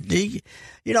Jerry. And he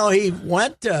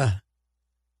went to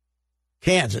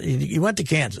Kansas. He went to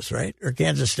Kansas, right? Or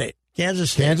Kansas State.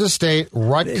 Kansas State,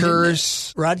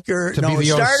 Rutgers. Rutgers. To No, be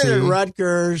he the started OC. at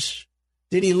Rutgers.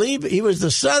 Did he leave? He was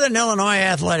the Southern Illinois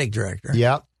athletic director.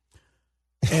 Yep.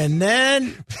 And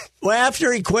then,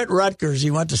 after he quit Rutgers,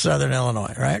 he went to Southern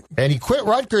Illinois, right? And he quit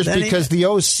Rutgers because the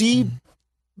OC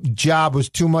job was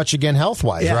too much again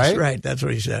health-wise, Yes, right? right. That's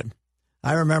what he said.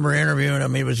 I remember interviewing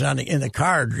him. He was in the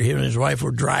car. He and his wife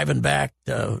were driving back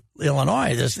to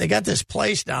Illinois. They got this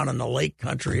place down in the lake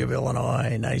country of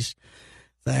Illinois, nice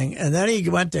thing. And then he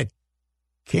went to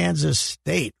Kansas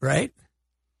State, right?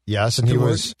 Yes, and he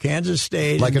was Kansas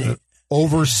State, like an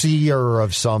overseer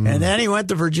of some. And then he went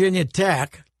to Virginia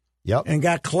Tech. Yep. And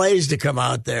got Clays to come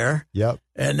out there. Yep.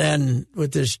 And then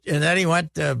he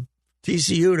went to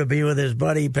TCU to be with his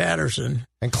buddy Patterson.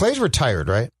 And Clay's retired,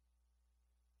 right?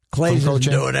 Clays isn't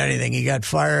doing anything. He got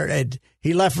fired.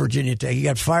 He left Virginia Tech. He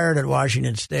got fired at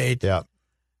Washington State. Yeah.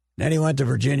 Then he went to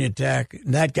Virginia Tech.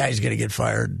 And that guy's going to get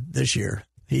fired this year.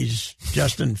 He's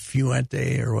Justin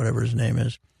Fuente or whatever his name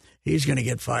is. He's going to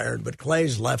get fired. But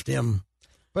Clays left him.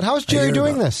 But how's Jerry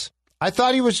doing this? I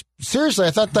thought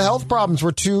I thought the health problems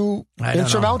were too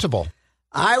insurmountable.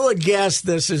 I would guess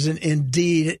this is an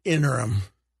Indeed interim.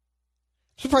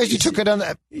 Surprised he took it on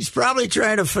that. He's probably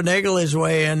trying to finagle his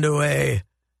way into a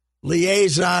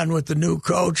liaison with the new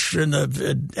coach and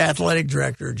the athletic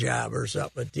director job or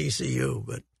something at TCU.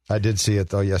 But I did see it,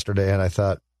 though, yesterday, and I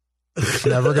thought, it's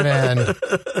never going to end.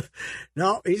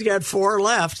 No, he's got 4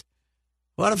 left.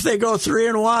 What if they go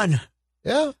 3-1?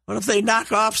 Yeah. What if they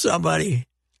knock off somebody?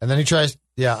 And then he tries.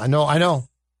 Yeah, I know.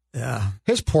 Yeah.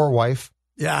 His poor wife.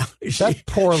 Yeah. That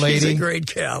poor lady. She's a great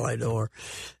gal. I know her.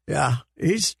 Yeah.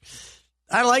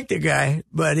 I like the guy,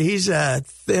 but he's a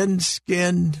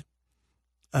thin-skinned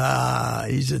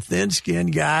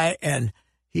guy, and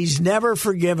he's never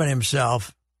forgiven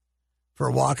himself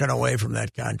for walking away from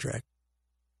that contract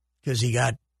because he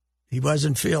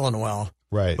wasn't feeling well.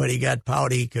 Right. But he got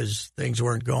pouty because things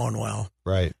weren't going well.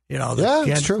 Right. You know,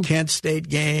 it's true. Kent State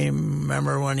game,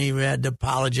 remember when he had to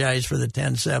apologize for the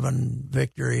 10-7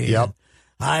 victory? Yep.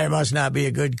 I must not be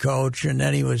a good coach. And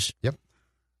then he was. Yep.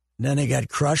 And then he got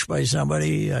crushed by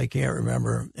somebody. I can't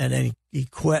remember. And then he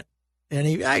quit.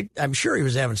 And I'm sure he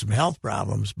was having some health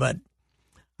problems, but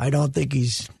I think he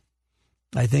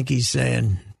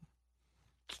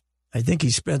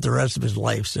spent the rest of his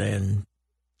life saying,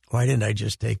 why didn't I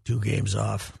just take 2 games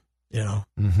off?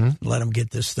 let him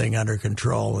get this thing under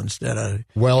control instead of.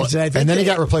 Well, and then he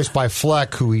got replaced by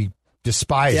Fleck, who he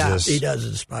despises. Yeah, he does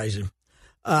despise him.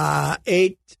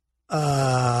 8.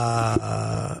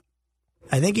 I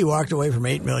think he walked away from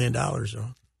 $8 million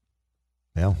though.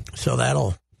 Yeah. So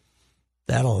that'll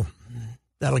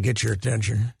get your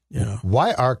attention.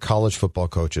 Why are college football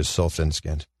coaches so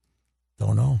thin-skinned?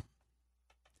 Don't know.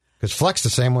 Because Fleck's the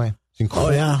same way.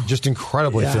 Just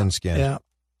incredibly thin-skinned. Yeah.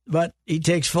 But he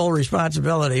takes full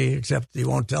responsibility, except he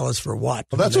won't tell us for what.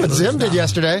 Well, that's what Zim did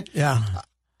yesterday. Yeah.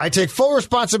 I take full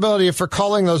responsibility for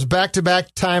calling those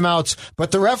back-to-back timeouts,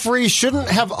 but the referee shouldn't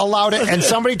have allowed it, and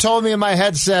somebody told me in my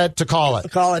headset to call it.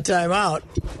 Call a timeout.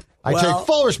 I take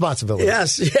full responsibility.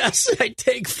 Yes, I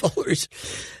take full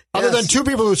responsibility. Other than two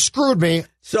people who screwed me.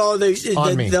 So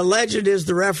the legend is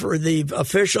the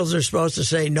officials are supposed to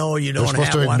say, no, you don't have one. They're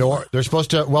supposed to ignore. They're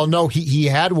supposed to, well, no, he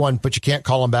had one, but you can't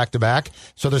call him back to back.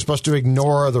 So they're supposed to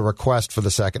ignore the request for the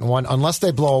second one, unless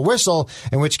they blow a whistle,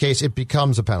 in which case it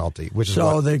becomes a penalty.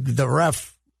 The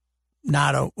ref,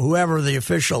 whoever the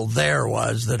official there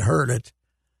was that heard it,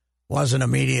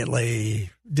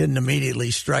 didn't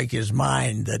immediately strike his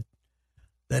mind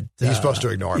that he's supposed to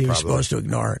ignore it. He was supposed to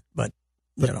ignore it, but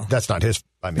that's not his.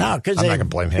 I'm not going to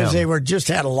blame him. Because they just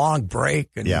had a long break.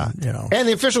 And, and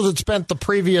the officials had spent the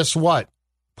previous,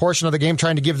 portion of the game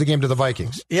trying to give the game to the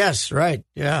Vikings. Yes, right,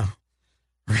 yeah.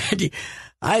 Randy,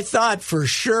 I thought for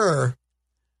sure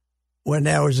when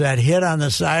there was that hit on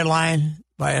the sideline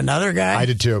by another guy. I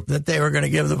did too. That they were going to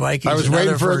give the Vikings I was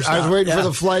waiting for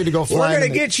the flag to go flying. We're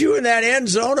going to get you in that end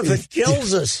zone if it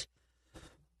kills us.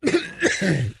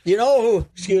 You know who,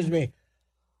 excuse me,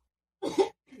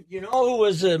 who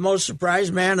was the most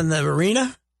surprised man in the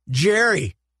arena?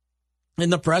 Jerry. In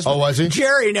the press. Oh, was he?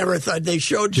 Jerry never thought they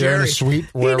showed Jerry. In the suite,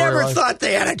 he never thought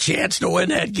they had a chance to win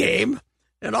that game.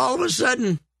 And all of a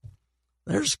sudden,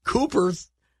 there's Cooper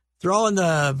throwing he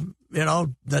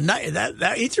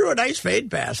threw a nice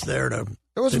fade pass there to.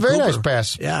 It was a very nice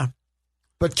pass. Yeah.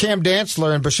 But Cam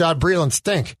Dantzler and Bashad Breeland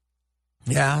stink.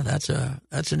 Yeah, that's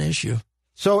an issue.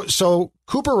 So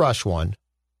Cooper Rush won.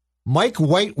 Mike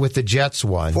White with the Jets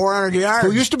won. 400 yards.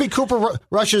 Who used to be Cooper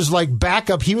Rush's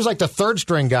backup. He was the third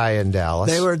string guy in Dallas.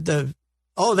 They were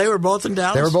both in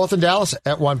Dallas? They were both in Dallas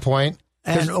at one point.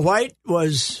 And White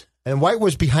was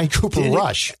behind Cooper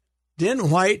Rush. Did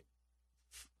White,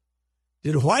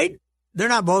 they're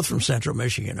not both from Central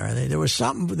Michigan, are they? There was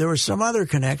some other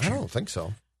connection. I don't think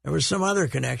so. There was some other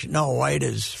connection. No, White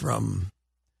is from,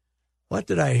 what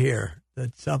did I hear?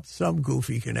 That some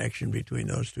goofy connection between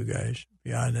those two guys.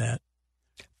 Beyond that,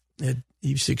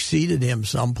 he succeeded him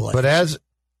someplace. But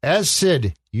as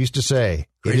Sid used to say,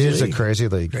 it is a crazy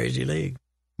league. Crazy league.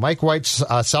 Mike White's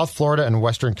South Florida and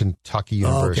Western Kentucky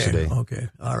University. Okay.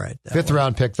 All right. Fifth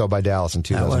round pick, though, by Dallas in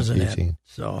 2018.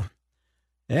 So,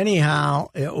 anyhow,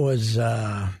 it was...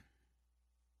 I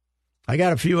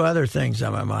got a few other things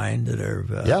on my mind that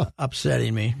are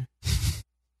upsetting me.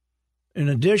 In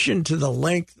addition to the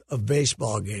length of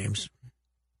baseball games,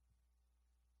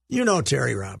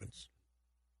 Terry Robbins.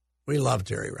 We love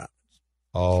Terry Robbins.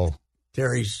 Oh.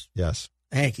 Terry's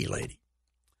hanky lady.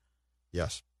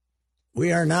 Yes.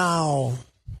 We are now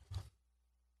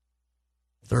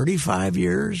 35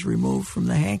 years removed from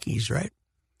the Hankies, right?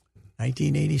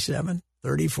 1987,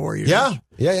 34 years. Yeah,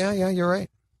 you're right.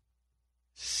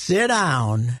 Sit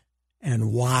down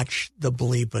and watch the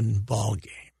bleeping ball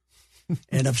game.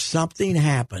 And if something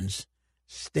happens,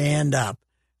 stand up.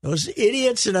 Those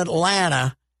idiots in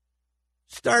Atlanta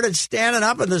started standing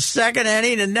up in the second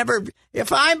inning and never.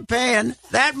 If I'm paying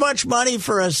that much money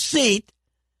for a seat,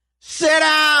 sit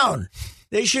down.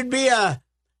 There should be a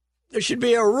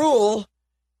rule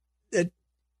that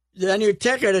on your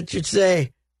ticket it should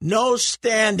say no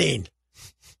standing,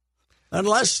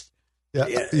 unless.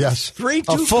 Yes. 3-2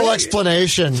 a full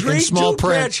explanation in small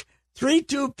print.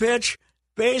 3-2 pitch.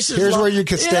 Bases. Here's where you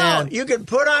can stand. You can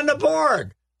put on the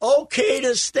board. Okay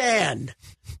to stand.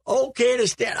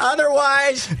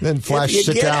 Otherwise, then flash, if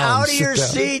you get out of your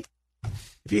seat,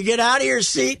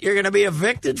 you're going to be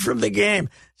evicted from the game.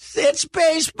 It's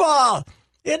baseball.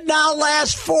 It now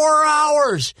lasts 4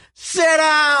 hours. Sit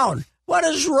down. What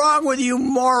is wrong with you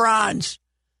morons?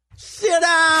 Sit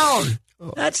down.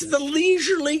 That's the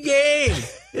leisurely game.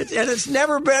 And it's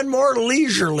never been more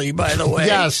leisurely, by the way.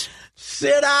 Yes.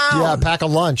 Sit down. Yeah, pack a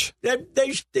lunch.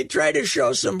 They tried to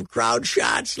show some crowd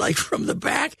shots, from the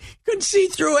back. Couldn't see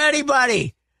through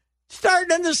anybody.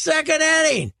 Starting in the second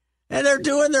inning. And they're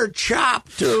doing their chop,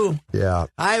 too. Yeah.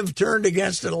 I've turned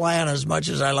against Atlanta as much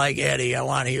as I like Eddie. I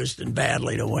want Houston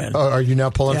badly to win. Oh, are you now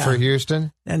pulling for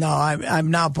Houston? And no, I'm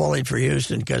now pulling for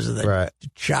Houston because of the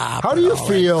chop. How do you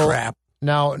feel? Crap.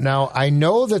 Now, I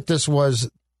know that this was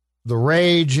the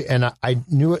rage, and I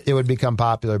knew it would become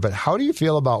popular, but how do you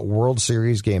feel about World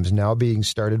Series games now being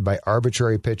started by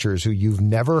arbitrary pitchers who you've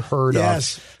never heard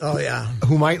Yes. of? Oh, yeah.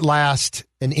 Who might last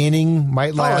an inning,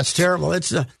 might last... Oh, it's terrible.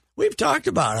 We've talked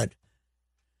about it.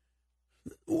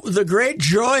 The great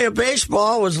joy of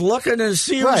baseball was looking to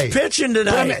see who's pitching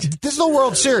tonight. But I mean, this is the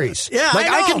World Series. Yeah,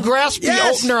 I can grasp the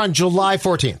opener on July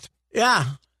 14th. Yeah.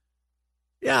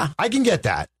 Yeah. I can get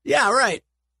that. Yeah, right.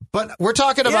 But we're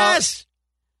talking about,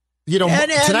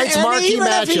 tonight's marquee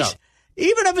matchup.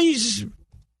 Even if he's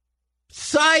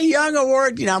Cy Young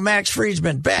Award, Max Fried's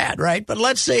been bad, right? But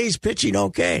let's say he's pitching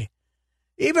okay.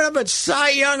 Even if it's Cy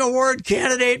Young Award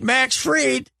candidate Max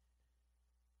Fried,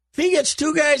 if he gets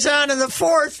two guys on in the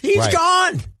fourth, he's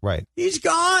gone. Right. He's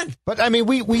gone. But, I mean,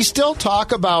 we still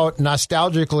talk about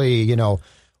nostalgically,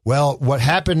 what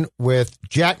happened with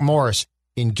Jack Morris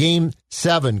in Game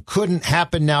 7 couldn't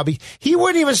happen now. He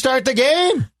wouldn't even start the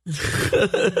game.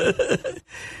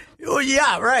 Well,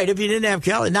 yeah, right. If you didn't have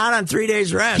Kelly, not on 3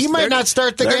 days rest. He might not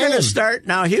start the game. They're going to start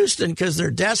now. Houston, because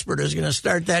they're desperate, is going to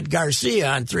start that Garcia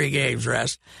on 3 games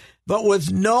rest, but with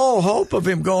no hope of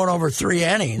him going over 3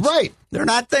 innings. Right. They're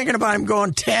not thinking about him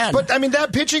going 10. But I mean,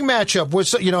 that pitching matchup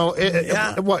was,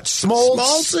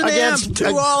 Smoltz and against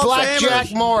two Hall of Blackjack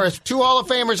Famers. Morris, 2 Hall of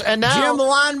Famers, and now Jim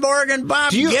Lonborg and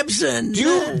Bob Gibson.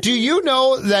 Do you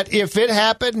know that if it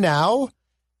happened now,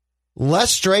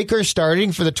 Les Straker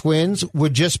starting for the Twins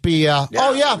would just be,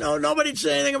 no, nobody'd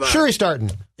say anything about sure it. He's starting.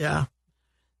 Yeah.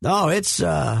 No, it's,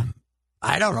 I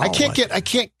don't know. I can't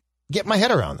get my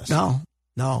head around this. No.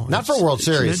 Not for World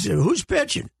Series. Who's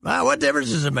pitching? What difference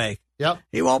does it make? Yep.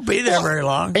 He won't be there very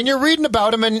long. And you're reading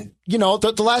about him, and,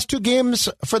 the last 2 games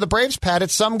for the Braves, Pat,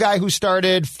 it's some guy who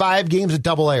started 5 games at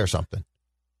AA or something.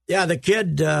 Yeah, the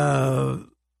kid,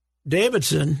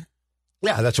 Davidson.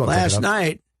 Yeah, that's what I'm last thinking of.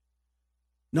 night.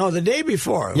 No, the day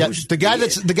before. Yeah, the guy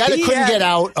that couldn't get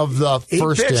out of the first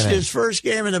inning. He pitched his first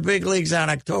game in the big leagues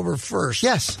on October 1st.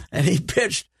 Yes. And he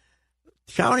pitched,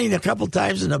 counting a couple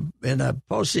times in the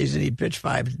postseason, he pitched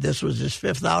 5. This was his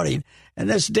 5th outing. And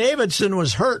this Davidson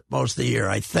was hurt most of the year,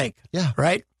 I think. Yeah.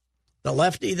 Right? The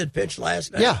lefty that pitched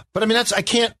last night. Yeah. But I mean, I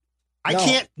can't,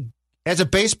 as a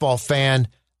baseball fan,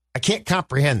 I can't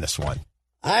comprehend this one.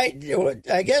 I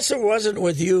guess it wasn't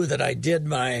with you that I did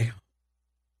my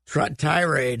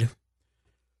tirade.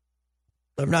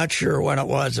 I'm not sure when it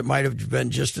was. It might have been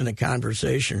just in a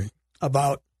conversation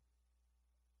about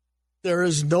there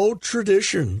is no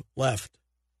tradition left.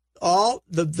 All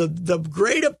the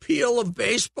great appeal of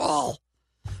baseball.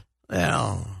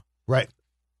 Right.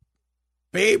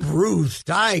 Babe Ruth,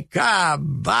 Ty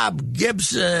Cobb, Bob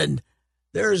Gibson.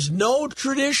 There's no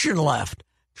tradition left.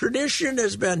 Tradition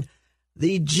has been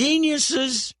the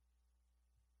geniuses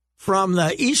from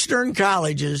the Eastern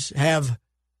colleges have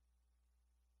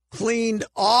cleaned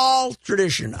all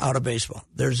tradition out of baseball.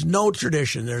 There's no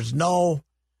tradition. There's no,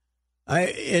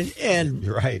 and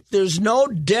you're right. There's no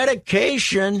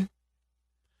dedication.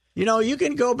 You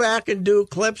can go back and do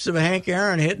clips of Hank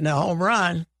Aaron hitting a home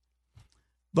run,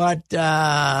 but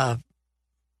unless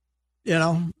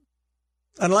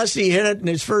he hit it in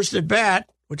his first at bat,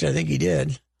 which I think he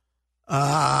did,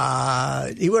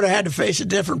 he would have had to face a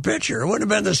different pitcher. It wouldn't have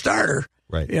been the starter.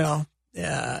 Right.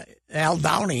 Al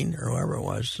Downing or whoever it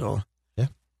was. So, yeah.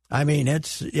 I mean,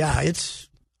 it's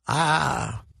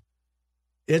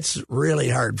really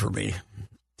hard for me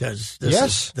because this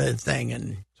is the thing.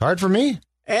 And it's hard for me.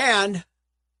 And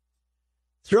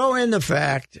throw in the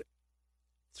fact,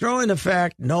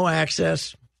 no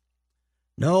access,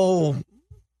 no,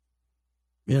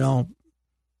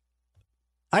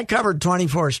 I covered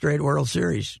 24 straight World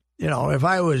Series. If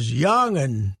I was young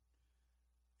and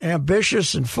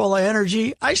ambitious and full of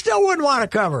energy, I still wouldn't want to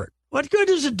cover it. What good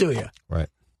does it do you? Right.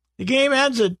 The game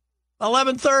ends at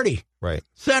 11:30. Right.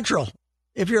 Central.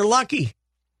 If you're lucky,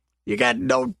 you got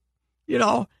no,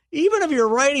 even if you're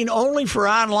writing only for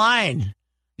online,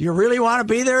 you really want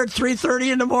to be there at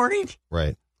 3:30 in the morning?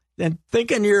 Right. And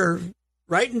thinking you're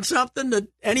writing something that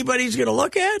anybody's going to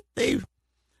look at? They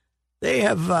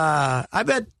have, I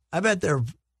bet they're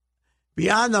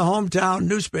beyond the hometown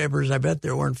newspapers. I bet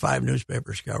there weren't 5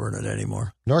 newspapers covering it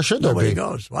anymore. Nor should there Nobody be.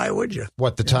 goes. Why would you?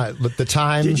 What, the Times?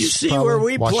 Did you see probably, where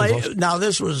we Washington played? Post? Now,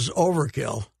 this was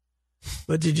overkill.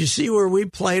 But did you see where we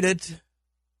played it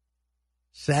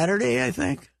Saturday, I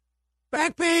think?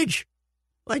 Back page.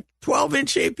 Like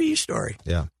 12-inch AP story.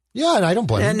 Yeah. Yeah, and I don't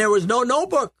blame And him. there was no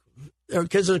notebook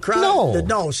because of the crowd.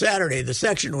 No, Saturday. The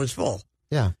section was full.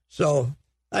 Yeah. So,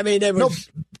 I mean,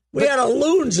 we had a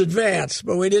Loons advance,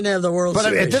 but we didn't have the World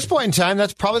Series. But at this point in time,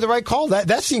 that's probably the right call.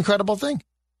 That's the incredible thing.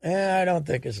 I don't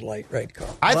think it's right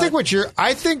call. I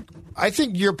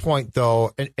think your point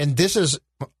though, and this is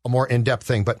a more in-depth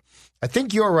thing, but I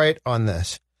think you're right on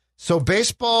this. So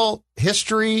baseball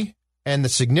history and the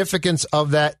significance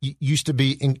of that used to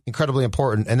be incredibly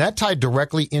important, and that tied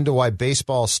directly into why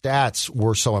baseball stats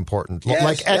were so important,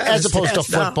 as opposed to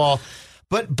football.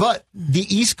 But the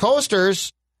East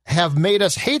Coasters have made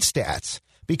us hate stats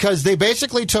because they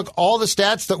basically took all the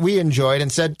stats that we enjoyed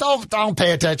and said, don't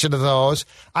pay attention to those.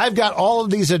 I've got all of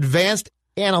these advanced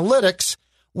analytics,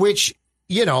 which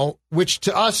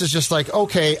to us is just like,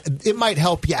 okay, it might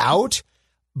help you out,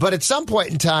 but at some point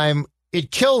in time,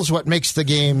 it kills what made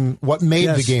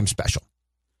the game special.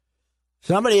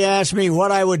 Somebody asked me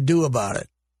what I would do about it,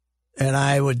 and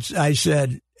I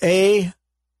said, A,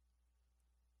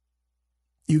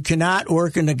 you cannot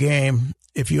work in the game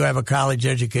if you have a college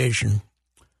education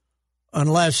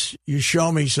unless you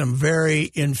show me some very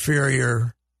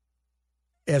inferior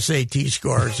SAT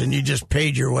scores and you just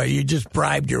paid your way, you just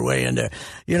bribed your way into,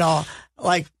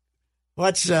 like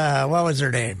what was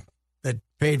her name that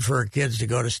paid for her kids to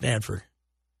go to Stanford?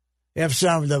 If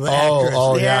some of the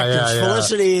actors,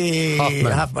 Felicity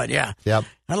Huffman, yeah. Yep.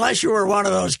 Unless you were one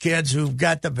of those kids who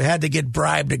had to get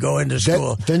bribed to go into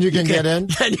school. Then you can get in?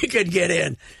 Then you could get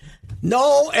in.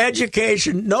 No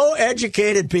education, no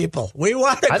educated people. We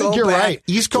want to go back. I think you're right.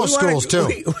 East Coast schools, too.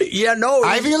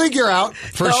 Ivy League, you're out,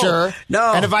 for sure.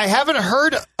 No. And if I haven't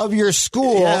heard of your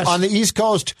school on the East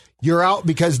Coast, you're out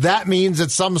because that means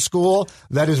it's some school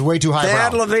that is way too high.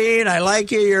 Thad Levine, I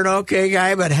like you. You're an okay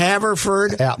guy, but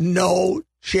Haverford, no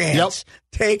chance.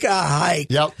 Yep. Take a hike.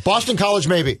 Yep. Boston College,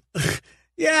 maybe.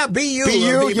 Yeah, BU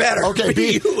would be better. Okay,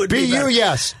 BU,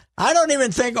 yes. I don't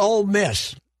even think Ole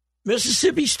Miss.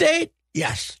 Mississippi State?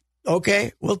 Yes.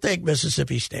 Okay, we'll take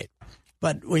Mississippi State.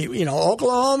 But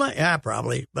Oklahoma? Yeah,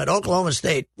 probably. But Oklahoma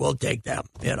State, we'll take them.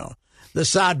 The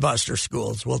Sodbuster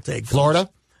schools, we'll take those. Florida?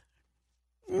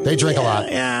 They drink a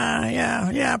lot.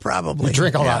 Yeah, probably. They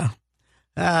drink a lot.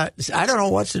 I don't know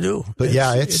what to do. But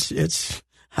it's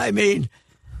I mean,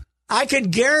 I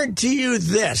can guarantee you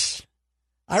this.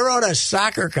 I wrote a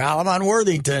soccer column on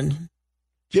Worthington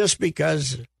just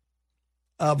because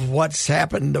of what's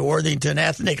happened to Worthington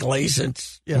ethnically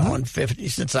since,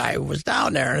 since I was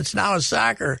down there. And it's now a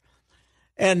soccer.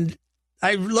 And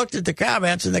I looked at the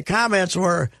comments, and the comments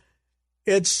were,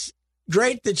 it's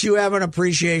great that you have an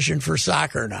appreciation for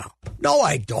soccer now. No,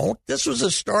 I don't. This was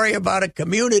a story about a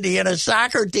community and a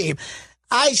soccer team.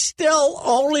 I still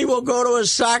only will go to a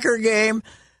soccer game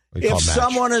if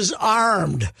someone is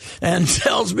armed and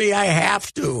tells me I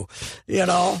have to.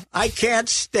 I can't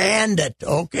stand it,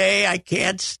 okay? I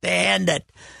can't stand it.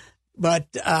 But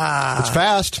it's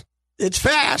fast. It's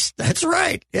fast. That's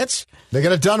right. They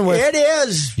get it done with. It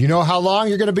is. You know how long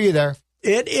you're going to be there.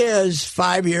 It is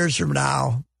 5 years from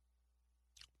now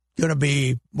going to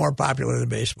be more popular than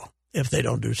baseball if they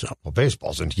don't do something. Well,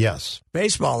 baseball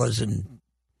isn't.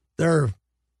 They're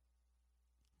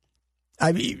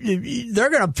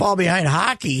going to fall behind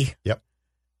hockey. Yep.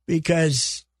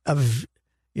 Because of,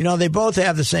 they both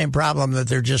have the same problem that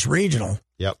they're just regional.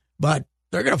 Yep. But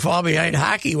they're going to fall behind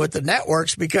hockey with the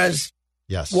networks because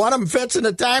one of them fits in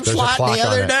the time slot and the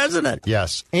other doesn't it.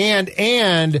 Yes.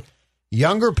 And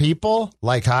younger people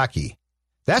like hockey.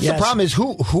 That's the problem is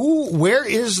where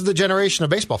is the generation of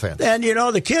baseball fans? And,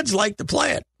 the kids like to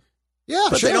play it. Yeah,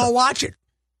 but they don't watch it.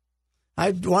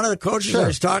 One of the coaches I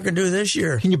was talking to this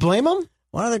year. Can you blame them?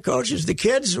 One of the coaches, the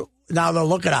kids, now they'll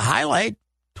look at a highlight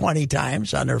 20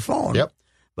 times on their phone. Yep.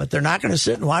 But they're not going to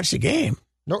sit and watch the game.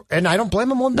 No, and I don't blame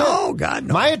them one bit. No, God,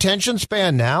 no. My attention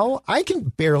span now, I can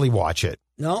barely watch it.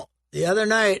 No, the other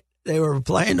night they were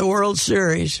playing the World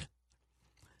Series,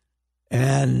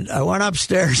 and I went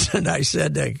upstairs and I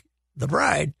said to the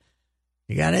bride,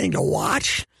 "You got anything to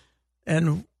watch?"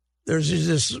 And there's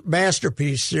this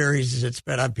masterpiece series that's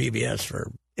been on PBS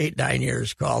for 8-9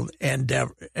 years called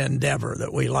Endeavor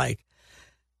that we like.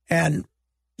 And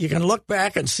you can look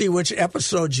back and see which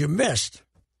episodes you missed.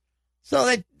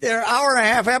 So they're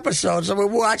hour-and-a-half episodes. So we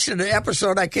watched an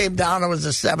episode. I came down. It was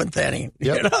the seventh inning.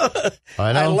 Yep.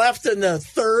 I know. I left in the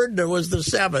third. There was the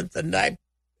seventh. And I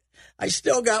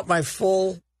still got my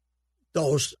full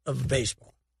dose of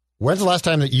baseball. When's the last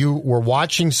time that you were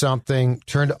watching something,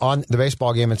 turned on the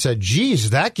baseball game and said,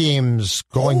 geez, that game's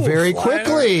going very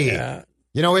quickly. Yeah.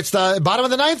 It's the bottom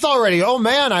of the ninth already. Oh,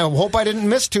 man, I hope I didn't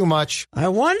miss too much. I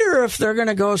wonder if they're going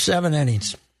to go 7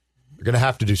 innings. You're going to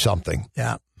have to do something.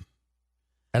 Yeah.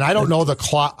 And I don't know the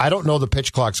clock. I don't know the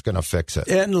pitch clock's going to fix it.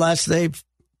 Unless now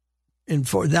in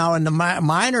the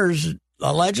minors,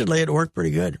 allegedly, it worked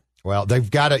pretty good. Well,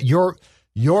 they've got it. You're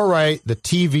right. The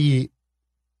TV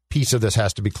piece of this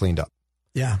has to be cleaned up.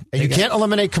 Yeah. And you can't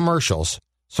eliminate commercials.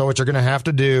 So what you're going to have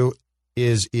to do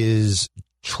is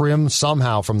trim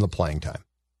somehow from the playing time.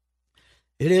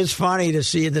 It is funny to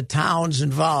see the towns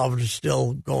involved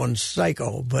still going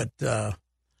psycho, but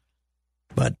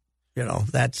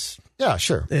that's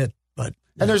sure. it. But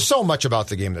there's so much about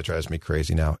the game that drives me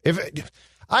crazy now.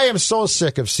 I am so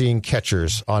sick of seeing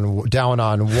catchers down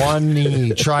on one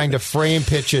knee trying to frame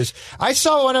pitches. I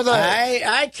saw one of the.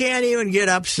 I can't even get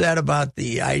upset about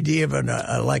the idea of an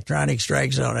electronic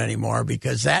strike zone anymore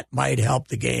because that might help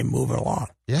the game move along.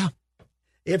 Yeah.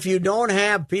 If you don't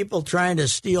have people trying to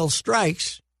steal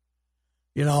strikes,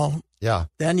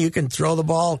 then you can throw the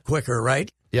ball quicker, right?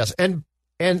 Yes, and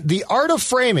the art of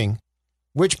framing,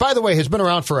 which by the way has been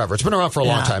around forever. It's been around for a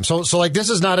long time. So like this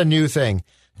is not a new thing.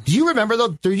 Do you remember, though,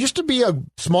 there used to be a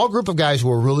small group of guys who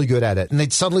were really good at it, and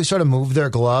they'd suddenly sort of move their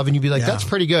glove, and you'd be like, that's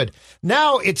pretty good.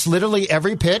 Now it's literally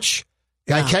every pitch,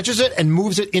 guy catches it and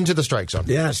moves it into the strike zone.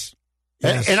 Yes.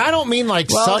 And I don't mean like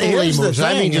suddenly moves.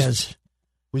 I mean just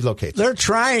relocate. They're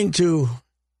trying to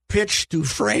pitch to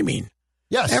framing.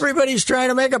 Yes. Everybody's trying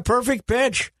to make a perfect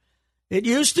pitch. It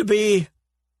used to be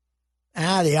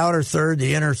the outer third,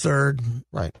 the inner third.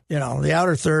 Right. The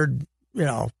outer third,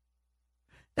 Now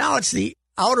it's the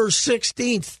outer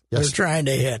 16th they're trying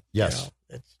to hit. Yes.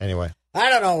 Anyway. I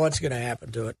don't know what's going to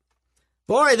happen to it.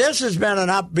 Boy, this has been an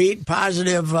upbeat,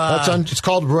 positive. It's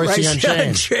called Royce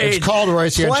Unchained. It's called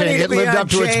Royce Unchained. It lived up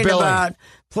to its billing.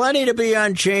 Plenty to be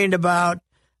unchained about.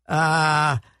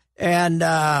 I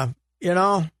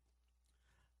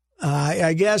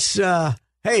guess,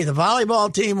 hey, the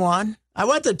volleyball team won. I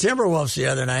went to Timberwolves the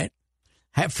other night.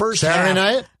 Saturday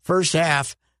night? First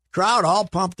half. Crowd all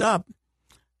pumped up.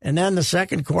 And then the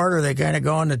second quarter, they kind of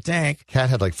go in the tank.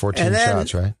 Cat had like 14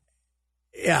 shots, right?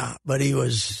 Yeah, but he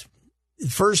was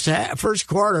first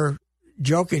quarter.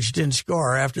 Jokic didn't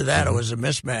score. After that, it was a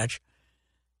mismatch.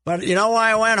 But you know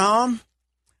why I went home?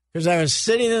 Because I was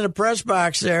sitting in the press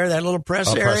box there, that little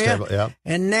press area, table, yeah.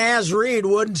 And Naz Reid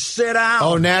wouldn't sit down.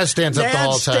 Oh, Naz stands up the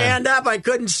whole time. Stand up. I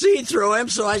couldn't see through him,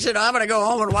 so I said, I'm going to go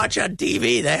home and watch on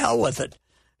TV. The hell with it.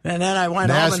 And then I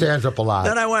went home. Naz stands up a lot.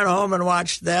 Then I went home and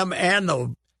watched them and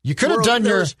the. You could have done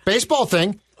your baseball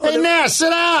thing. Hey, Naz,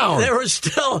 sit down. There was,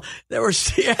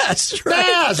 yes,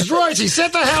 right. Naz, Royce,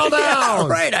 sit the hell down. Yeah,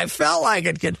 right. I felt like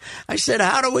it. I said,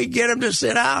 how do we get him to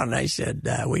sit down? And I said,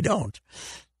 we don't.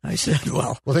 I said,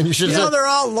 well then you should. They're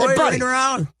all loitering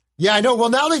around. Yeah, I know. Well,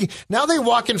 now they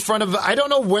walk in front of. I don't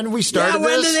know when we started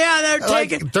this. They're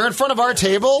taking. They're in front of our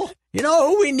table. You know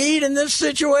who we need in this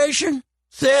situation?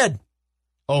 Sid.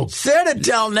 Oh, Sid and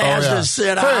tell Naz to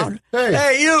sit down.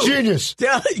 Hey, you genius.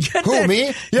 Who,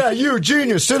 me? Yeah, you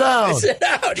genius. Sit down. Sit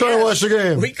down. Try to watch the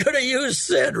game. We could have used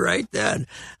Sid right then.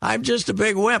 I'm just a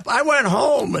big wimp. I went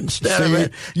home instead of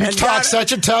it. You talked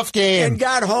such a tough game. And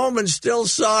got home and still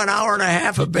saw an hour and a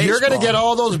half of baseball. You're going to get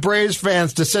all those Braves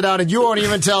fans to sit down, and you won't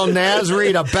even tell Naz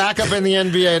Reid, a backup in the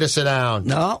NBA, to sit down.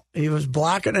 No, he was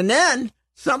blocking. And then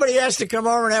somebody has to come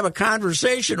over and have a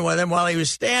conversation with him while he was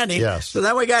standing. Yes. So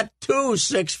then we got 2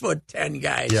 6'10"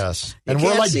 guys. Yes. And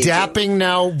we're like dapping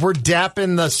now. We're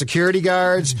dapping the security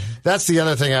guards. That's the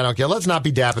other thing I don't get. Let's not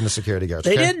be dapping the security guards.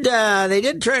 They okay?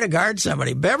 did try to guard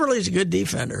somebody. Beverly's a good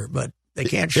defender, but they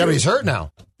can't shoot. Yeah, but he's hurt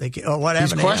now. What happened?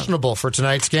 He's questionable for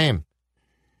tonight's game.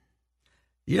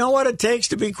 You know what it takes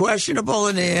to be questionable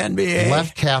in the NBA?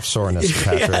 Left calf soreness,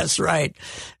 Patrick. Yes, right.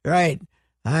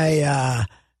 I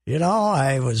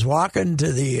was walking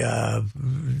to the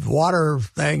water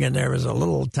thing, and there was a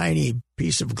little tiny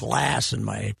piece of glass in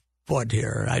my foot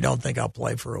here. I don't think I'll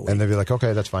play for a week. And they'd be like,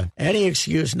 okay, that's fine. Any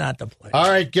excuse not to play. All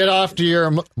right, get off to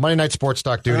your Monday Night Sports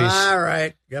Talk duties. All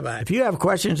right, goodbye. If you have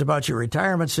questions about your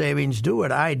retirement savings, do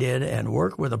what I did and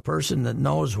work with a person that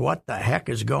knows what the heck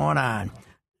is going on.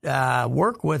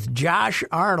 Work with Josh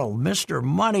Arnold, Mr.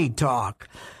 Money Talk.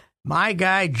 My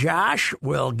guy Josh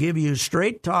will give you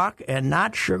straight talk and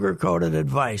not sugar-coated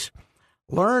advice.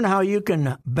 Learn how you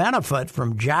can benefit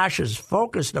from Josh's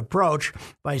focused approach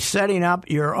by setting up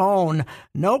your own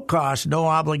no-cost,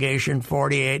 no-obligation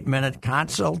 48-minute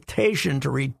consultation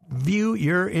to review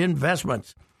your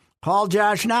investments. Call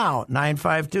Josh now,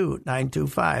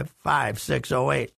 952-925-5608.